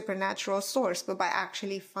to a supernatural source, but by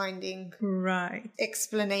actually finding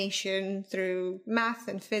explanation through math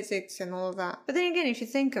and physics and all of that. But then again, if you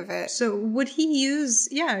think of it, so wouldn't he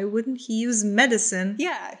use medicine?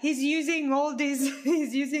 Yeah, he's using all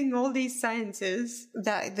these sciences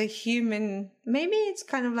that the human, maybe it's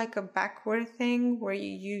kind of like a backward thing where you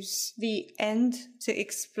use the end to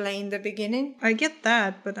explain the beginning. I get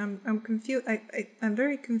that, but I'm confused. I'm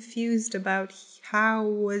very confused about how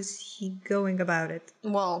was he going about it.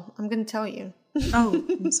 Well, I'm going to tell you. Oh,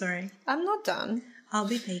 I'm sorry. I'm not done. I'll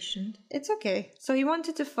be patient. It's okay. So he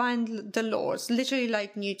wanted to find the laws, literally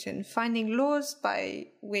like Newton, finding laws by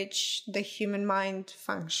which the human mind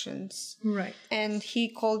functions. Right. And he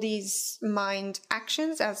called these mind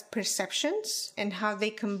actions as perceptions, and how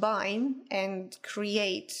they combine and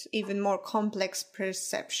create even more complex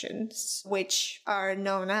perceptions, which are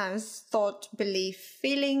known as thought, belief,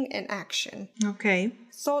 feeling, and action. Okay.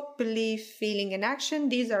 Thought, belief, feeling, and action,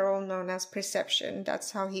 these are all known as perception.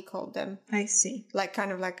 That's how he called them. I see. Like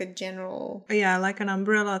kind of like a general... Yeah, like an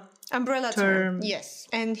umbrella term. Yes.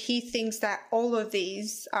 And he thinks that all of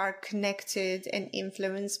these are connected and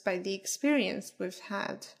influenced by the experience we've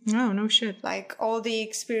had. Oh, no shit. Like all the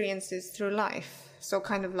experiences through life. So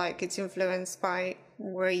kind of like it's influenced by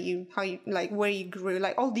where you grew,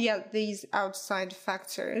 like all these outside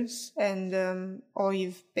factors and all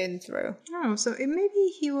you've been through. Oh, so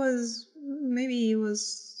maybe he was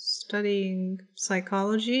studying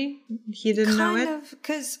psychology. He didn't know it. Kind of,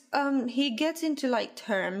 because he gets into like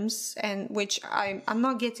terms, and which I'm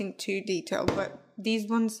not getting too detailed, but these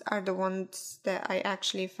ones are the ones that I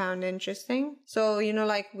actually found interesting. So,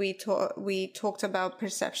 like we talked about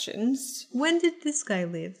perceptions. When did this guy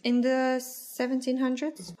live? In the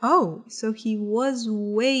 1700s. Oh, so he was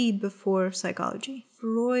way before psychology.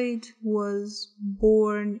 Freud was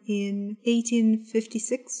born in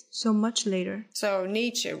 1856, so much later. So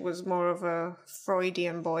Nietzsche was more of a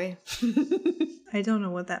Freudian boy. I don't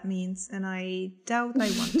know what that means, and I doubt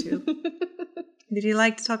I want to. Did he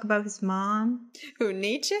like to talk about his mom? Who,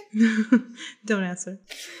 Nietzsche? Don't answer.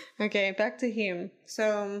 Okay, back to him.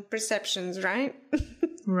 So, perceptions, right?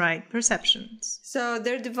 Right, perceptions. So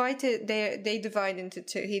they're divided. They divide into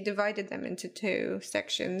two. He divided them into two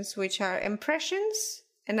sections, which are impressions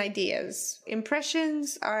and ideas.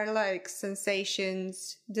 Impressions are like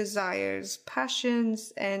sensations, desires,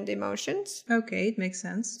 passions, and emotions. Okay, it makes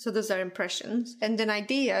sense. So those are impressions. And then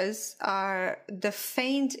ideas are the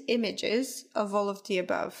faint images of all of the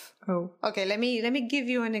above. Oh. Okay, let me give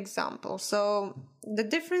you an example. So the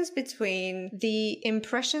difference between the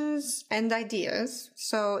impressions and ideas.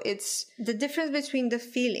 So it's the difference between the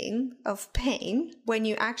feeling of pain when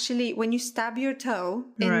you stab your toe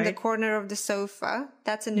in the corner of the sofa.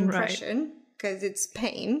 That's an impression because it's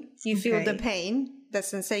pain. You feel the pain, the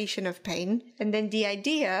sensation of pain. And then the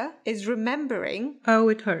idea is remembering. Oh,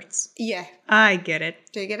 it hurts. Yeah. I get it.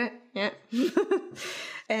 Do you get it? Yeah.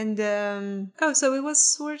 And so it was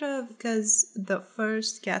sort of, because the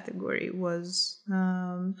first category was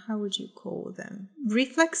how would you call them,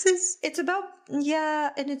 reflexes? It's about,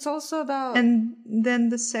 and it's also about, and then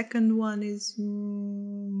the second one is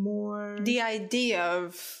more the idea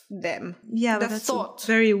of them, the that's thought, a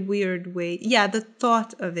very weird way, the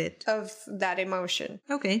thought of it, of that emotion.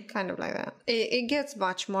 Okay, kind of like that. It gets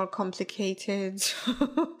much more complicated.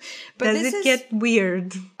 But does it get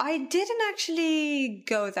weird? I didn't actually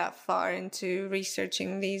go that far into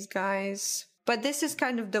researching these guys, but this is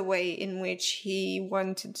kind of the way in which he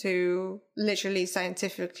wanted to literally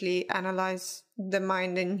scientifically analyze the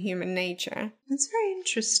mind and human nature. It's very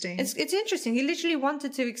interesting. It's interesting. He literally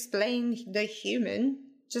wanted to explain the human,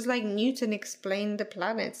 just like Newton explained the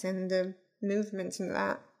planets and the movements and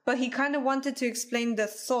that. But he kind of wanted to explain the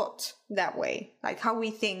thought that way, like how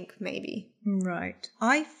we think, maybe. Right.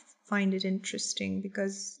 I find it interesting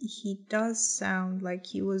because he does sound like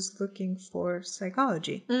he was looking for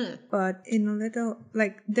psychology. But in a little,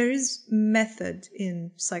 there is method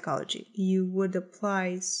in psychology. You would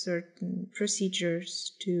apply certain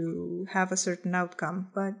procedures to have a certain outcome,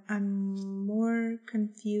 but I'm more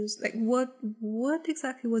confused. What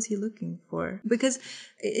exactly was he looking for? Because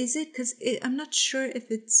I'm not sure if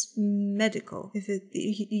it's medical, if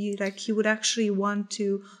he would actually want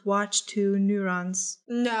to watch two neurons.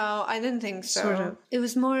 No, No, I didn't think so. Sort of. It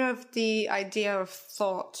was more of the idea of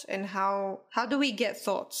thought and how do we get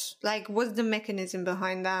thoughts? Like, what's the mechanism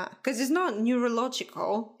behind that? Because it's not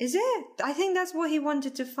neurological, is it? I think that's what he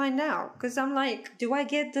wanted to find out. Because I'm like, do I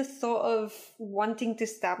get the thought of wanting to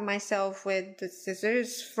stab myself with the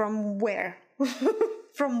scissors from where?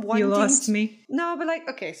 From wanting You lost me. No, but like,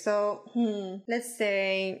 okay, so let's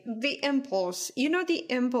say the impulse. You know, the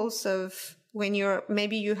impulse of when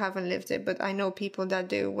maybe you haven't lived it, but I know people that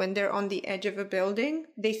do. When they're on the edge of a building,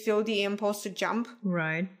 they feel the impulse to jump.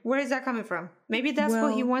 Right. Where is that coming from? Maybe that's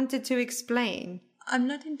what he wanted to explain. I'm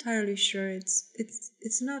not entirely sure.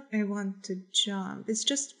 It's not I want to jump. It's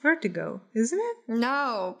just vertigo, isn't it?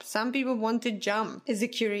 No, some people want to jump. Is it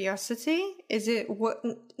curiosity? Is it what?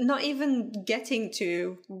 Not even getting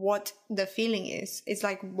to what the feeling is. It's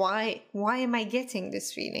like, why am I getting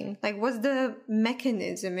this feeling? Like, what's the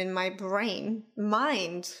mechanism in my brain?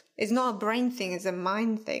 Mind. It's not a brain thing, it's a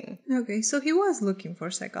mind thing. Okay, so he was looking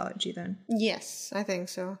for psychology then. Yes, I think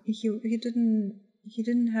so. He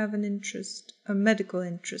didn't have an interest, a medical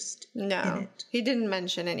interest in it. He didn't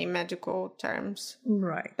mention any medical terms.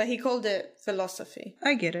 Right. But he called it philosophy.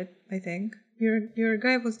 I get it, I think. Your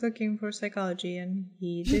guy was looking for psychology and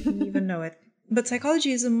he didn't even know it. But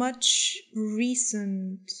psychology is a much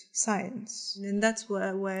recent science. And that's what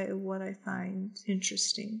I find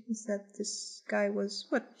interesting, is that this guy was,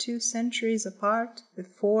 2 centuries apart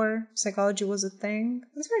before psychology was a thing?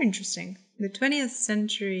 That's very interesting. The 20th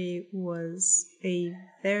century was a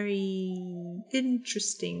very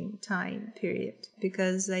interesting time period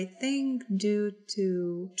because I think due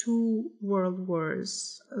to 2 world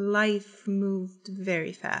wars, life moved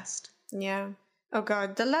very fast. Yeah. Oh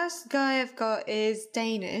god, the last guy I've got is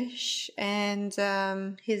Danish, and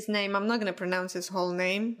his name, I'm not going to pronounce his whole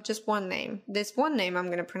name, just one name. This one name I'm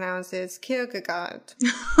going to pronounce is Kierkegaard.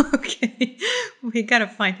 Okay, we gotta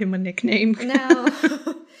find him a nickname. Now,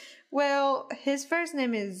 well, his first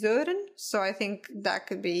name is Søren, so I think that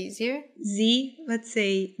could be easier. Z, let's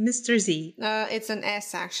say Mr. Z. It's an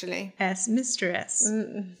S, actually. S, Mr. S.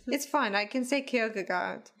 It's fine, I can say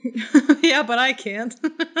Kierkegaard. Yeah, but I can't.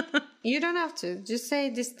 You don't have to. Just say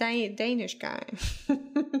this Danish guy.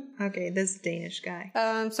 Okay, this Danish guy.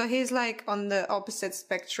 So he's like on the opposite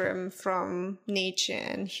spectrum from Nietzsche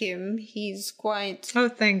and Hume. He's quite... Oh,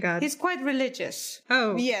 thank God. He's quite religious.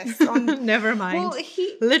 Oh. Yes. Never mind. Well,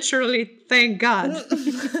 literally, thank God.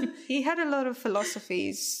 He had a lot of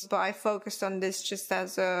philosophies, but I focused on this just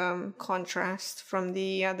as a contrast from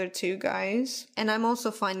the other 2 guys. And I'm also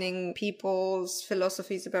finding people's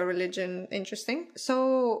philosophies about religion interesting.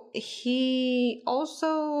 So he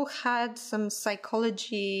also had some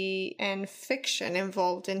psychology and fiction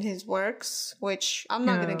involved in his works, which I'm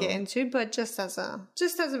not going to get into, but just as a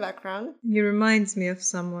background. He reminds me of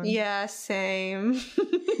someone. Yeah, same.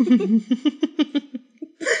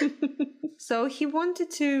 So he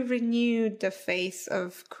wanted to renew the faith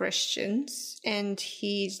of Christians, and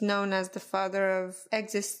he's known as the father of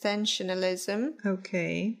existentialism.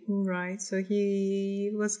 Okay, right. So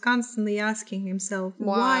he was constantly asking himself,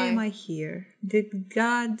 why am I here? Did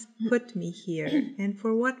God put me here? And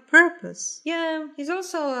for what purpose? Yeah, he's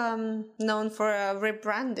also known for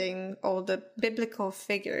rebranding all the biblical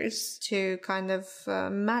figures to kind of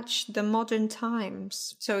match the modern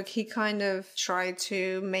times. So he kind of tried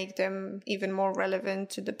to make them even more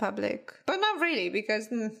relevant to the public. But not really, because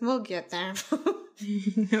we'll get there.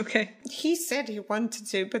 Okay. He said he wanted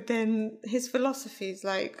to, but then his philosophy is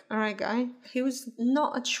like, all right, guy. He was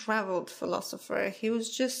not a traveled philosopher. He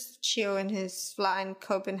was just chill in his flat in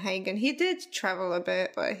Copenhagen. He did travel a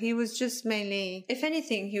bit, but he was just mainly, if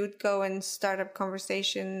anything, he would go and start up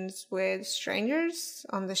conversations with strangers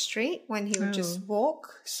on the street when he would just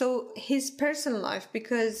walk. So his personal life,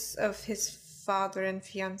 because of his father and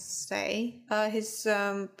fiancé, his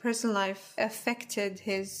personal life affected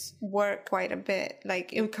his work quite a bit.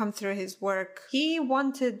 Like, it would come through his work. He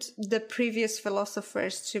wanted the previous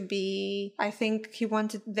philosophers to be, I think he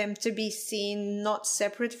wanted them to be seen not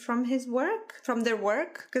separate from his work, from their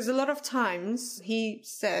work. Because a lot of times he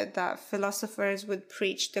said that philosophers would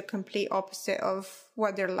preach the complete opposite of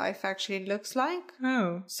what their life actually looks like.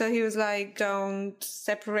 Oh. So he was like, don't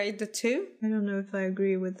separate the 2. I don't know if I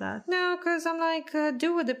agree with that. No, because I'm like,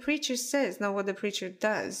 do what the preacher says, not what the preacher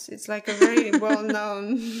does. It's like a very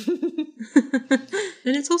well-known...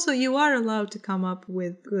 And it's also, you are allowed to come up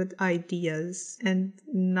with good ideas and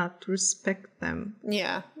not respect them.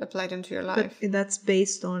 Yeah, apply them to your life. But that's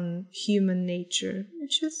based on human nature,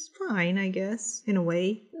 which is fine, I guess, in a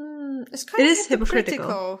way. It's kind It of is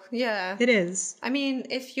hypocritical. Yeah. It is. I mean,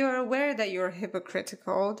 if you're aware that you're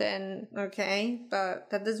hypocritical, then okay, but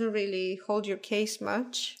that doesn't really hold your case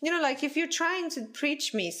much. You know, like if you're trying to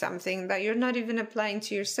preach me something that you're not even applying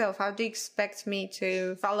to yourself, how do you expect me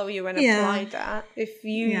to follow you and apply that if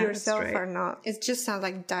you yourself are not? It just sounds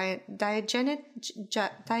like diagenetics.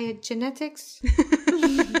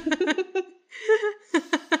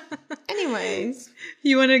 Anyways.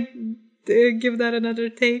 You want to give that another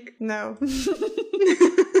take? No.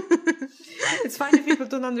 It's fine if people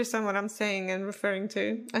don't understand what I'm saying and referring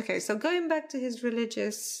to. Okay, so going back to his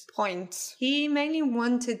religious points, he mainly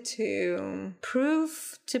wanted to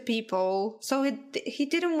prove to people, so he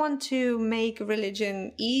didn't want to make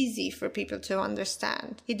religion easy for people to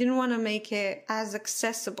understand. He didn't want to make it as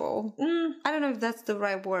accessible. I don't know if that's the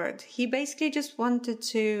right word. He basically just wanted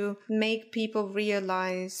to make people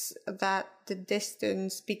realize that the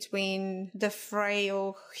distance between the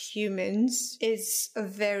frail humans is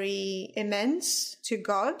very immense to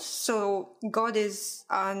God. So God is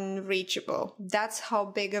unreachable. That's how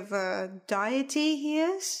big of a deity he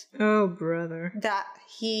is. Oh, brother. That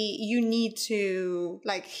you need to,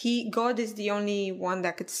 God is the only one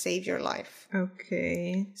that could save your life.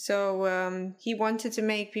 Okay. So he wanted to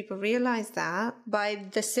make people realize that by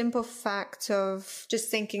the simple fact of just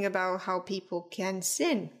thinking about how people can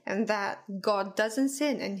sin and that God doesn't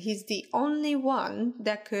sin and he's the only one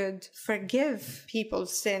that could forgive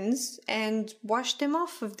people's sins and wash them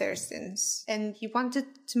off of their sins. And he wanted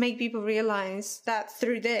to make people realize that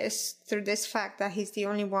through this fact that he's the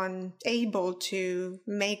only one able to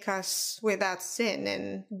make us without sin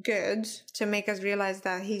and good, to make us realize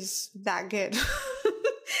that he's that good.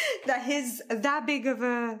 That he's that big of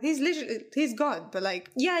a, he's God, but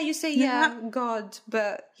you say God,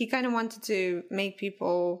 but he kind of wanted to make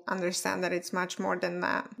people understand that it's much more than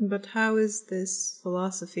that. But how is this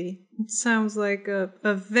philosophy? It sounds like a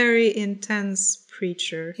very intense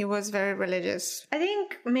preacher. He was very religious. I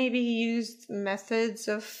think maybe he used methods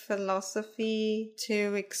of philosophy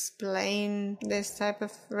to explain this type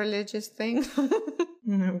of religious thing.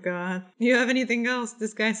 Oh God. You have anything else?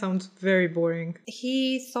 This guy sounds very boring.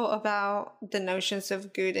 He thought about the notions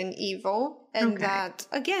of good and evil. And that,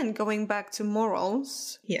 again, going back to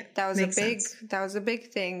morals, that was a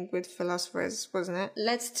big thing with philosophers, wasn't it?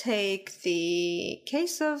 Let's take the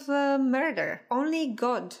case of murder. Only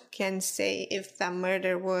God can say if that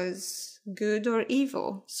murder was good or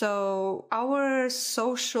evil. So our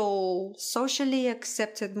socially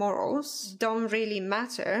accepted morals don't really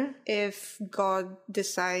matter if God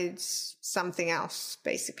decides something else,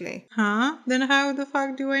 basically. Huh? Then how the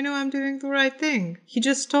fuck do I know I'm doing the right thing? He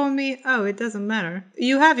just told me, oh, it doesn't matter.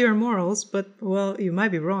 You have your morals, but, well, you might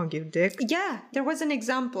be wrong, you dick. Yeah, there was an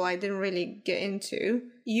example I didn't really get into.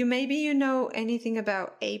 You know anything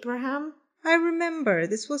about Abraham? I remember,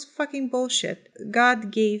 this was fucking bullshit.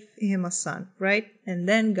 God gave him a son, right? And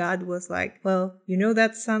then God was like, well, you know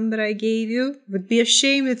that son that I gave you? It would be a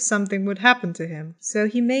shame if something would happen to him. So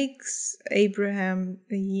he makes Abraham,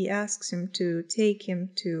 he asks him to take him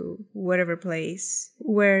to whatever place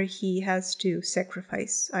where he has to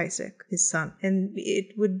sacrifice Isaac, his son. And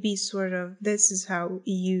it would be sort of, this is how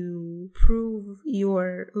you prove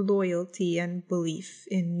your loyalty and belief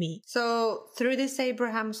in me. So through this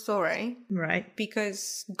Abraham story, right?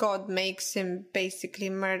 Because God makes him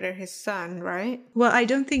basically murder his son, right? Well, I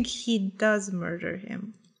don't think he does murder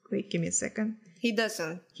him. Wait, give me a second. He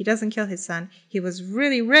doesn't. He doesn't kill his son. He was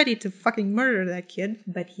really ready to fucking murder that kid,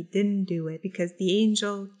 but he didn't do it because the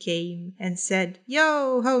angel came and said,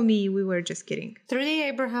 yo, homie, we were just kidding. Through the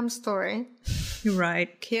Abraham story,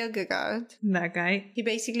 right, Kierkegaard, that guy, he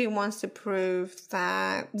basically wants to prove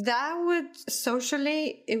that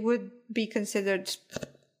socially, it would be considered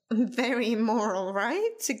very immoral,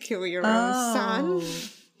 right? To kill your own son.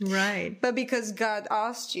 Right. But because God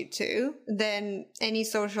asked you to, then any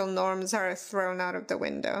social norms are thrown out of the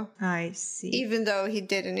window. I see. Even though he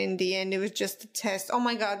didn't in the end, it was just a test. Oh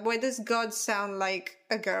my God, why does God sound like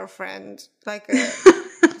a girlfriend? Like a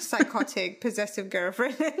psychotic, possessive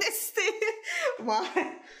girlfriend in this thing?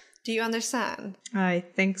 Why? Do you understand? I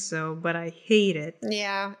think so, but I hate it.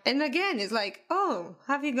 Yeah. And again, it's like, oh,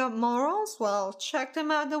 have you got morals? Well, chuck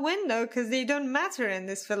them out the window because they don't matter in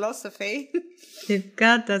this philosophy. If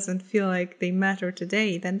God doesn't feel like they matter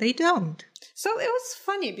today, then they don't. So it was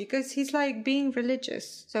funny because he's like being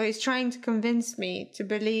religious. So he's trying to convince me to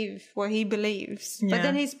believe what he believes. Yeah. But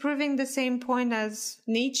then he's proving the same point as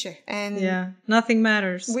Nietzsche. And yeah, nothing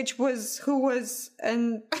matters. And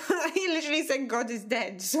he literally said God is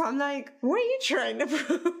dead. So I'm like, what are you trying to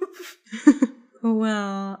prove?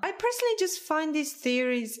 Well, I personally just find these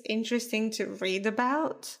theories interesting to read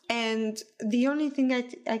about. And the only thing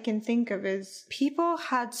I can think of is people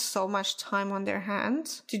had so much time on their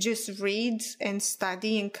hands to just read and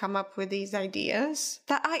study and come up with these ideas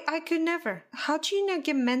that I could never. How do you not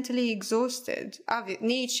get mentally exhausted?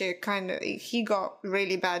 Nietzsche he got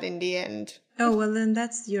really bad in the end. oh, well, then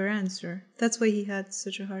that's your answer. That's why he had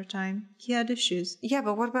such a hard time. He had issues. Yeah,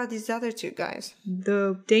 but what about these other two guys?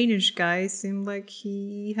 The Danish guy seemed like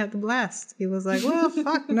he had a blast. He was like, well,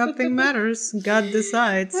 fuck, nothing matters. God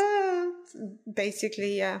decides.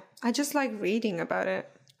 Basically, yeah. I just like reading about it.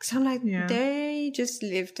 Because I'm like, they just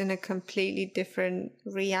lived in a completely different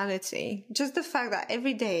reality. Just the fact that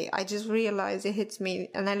every day I just realize it hits me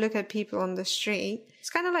and I look at people on the street. It's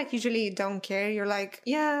kind of like usually you don't care. You're like,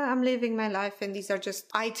 yeah, I'm living my life and these are just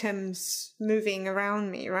items moving around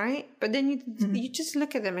me, right? But then you just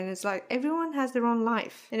look at them and it's like everyone has their own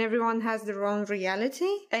life and everyone has their own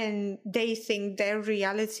reality and they think their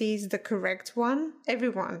reality is the correct one.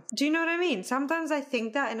 Everyone. Do you know what I mean? Sometimes I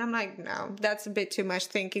think that and I'm like, no, that's a bit too much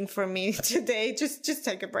thinking for me today. Just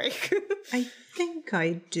take a break. I think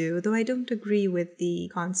I do, though I don't agree with the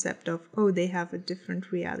concept of, oh, they have a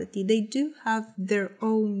different reality. They do have their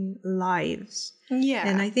own lives. Yeah.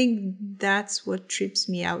 And I think that's what trips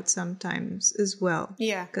me out sometimes as well.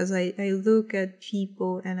 Yeah. Because I look at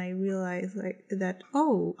people and I realize like that,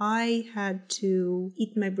 oh, I had to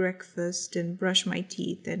eat my breakfast and brush my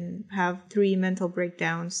teeth and have 3 mental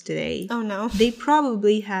breakdowns today. Oh, no. They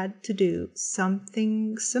probably had to do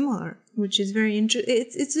something similar. Which is very interesting.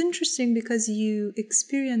 It's interesting because you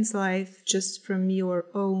experience life just from your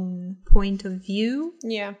own point of view.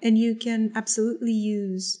 Yeah. And you can absolutely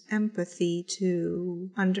use empathy to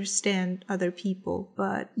understand other people.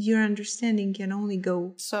 But your understanding can only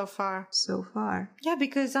go so far. Yeah,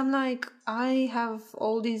 because I'm like, I have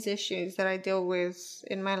all these issues that I deal with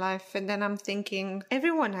in my life. And then I'm thinking,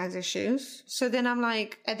 everyone has issues. So then I'm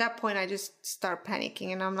like, at that point, I just start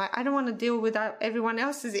panicking. And I'm like, I don't want to deal with everyone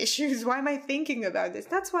else's issues. Why am I thinking about this?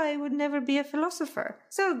 That's why I would never be a philosopher.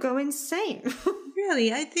 So go insane.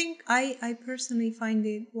 Really, I think I personally find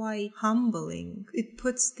it quite humbling. It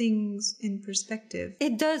puts things in perspective.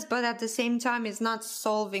 It does, but at the same time, it's not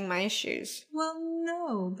solving my issues. Well,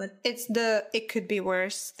 no, but it's the it could be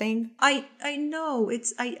worse thing. I know.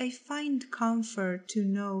 I find comfort to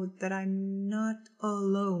know that I'm not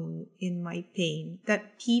alone in my pain. That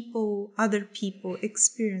other people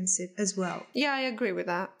experience it as well. Yeah, I agree with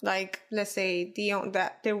that. Like, let's say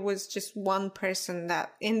that there was just one person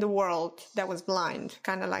that in the world that was blind,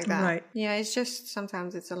 kind of like that. Right. Yeah, it's just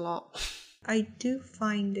sometimes it's a lot. I do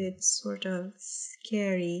find it sort of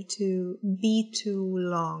scary to be too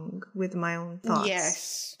long with my own thoughts.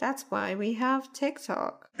 Yes, that's why we have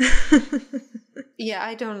TikTok. Yeah,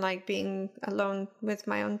 I don't like being alone with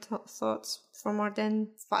my own thoughts for more than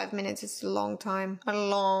 5 minutes. It's a long time.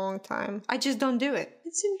 I just don't do it.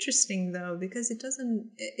 It's interesting though, because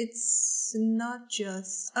it's not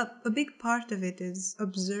just, a big part of it is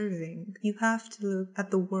observing. You have to look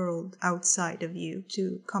at the world outside of you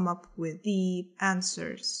to come up with the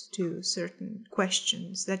answers to certain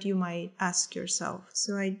questions that you might ask yourself.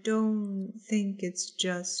 So I don't think it's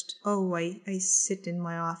just, oh, I sit in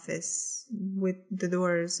my office with the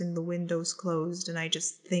doors and the windows closed and I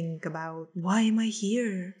just think about, why am I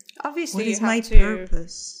here? Obviously, what is my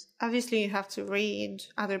purpose? Obviously, you have to read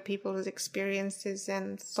other people's experiences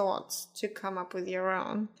and thoughts to come up with your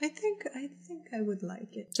own. I think I would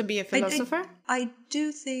like it. To be a philosopher? I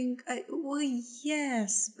do think, well,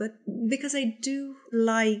 yes, but because I do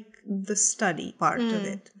like the study part of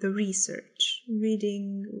it, the research,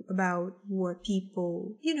 reading about what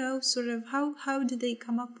people, sort of how do they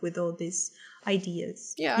come up with all these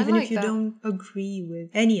ideas, even if you don't agree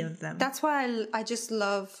with any of them. That's why I just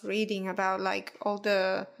love reading about like all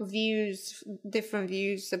the different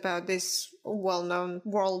views about this well-known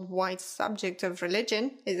worldwide subject of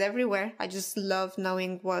religion is everywhere. I just love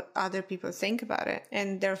knowing what other people think about it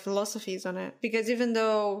and their philosophies on it, because even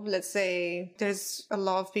though, let's say, there's a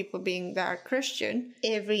lot of people being that are Christian,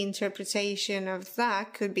 every interpretation of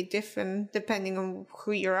that could be different depending on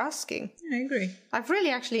who you're asking. I agree. I've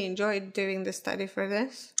really actually enjoyed doing the study for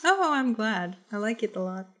this. Oh, I'm glad. I like it a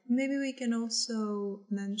lot. Maybe we can also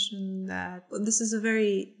mention that this is a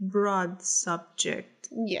very broad subject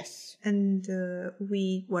Yes. And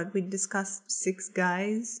we discussed 6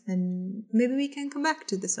 guys, and maybe we can come back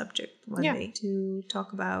to the subject one day to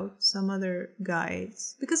talk about some other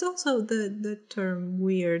guys, because also the term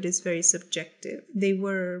weird is very subjective. They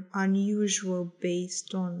were unusual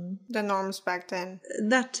based on the norms back then.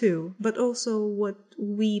 That too, but also what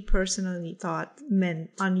we personally thought meant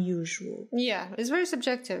unusual. Yeah, it's very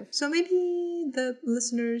subjective. So maybe the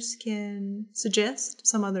listeners can suggest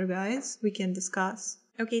some other guys we can discuss.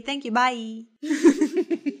 Okay, thank you. Bye.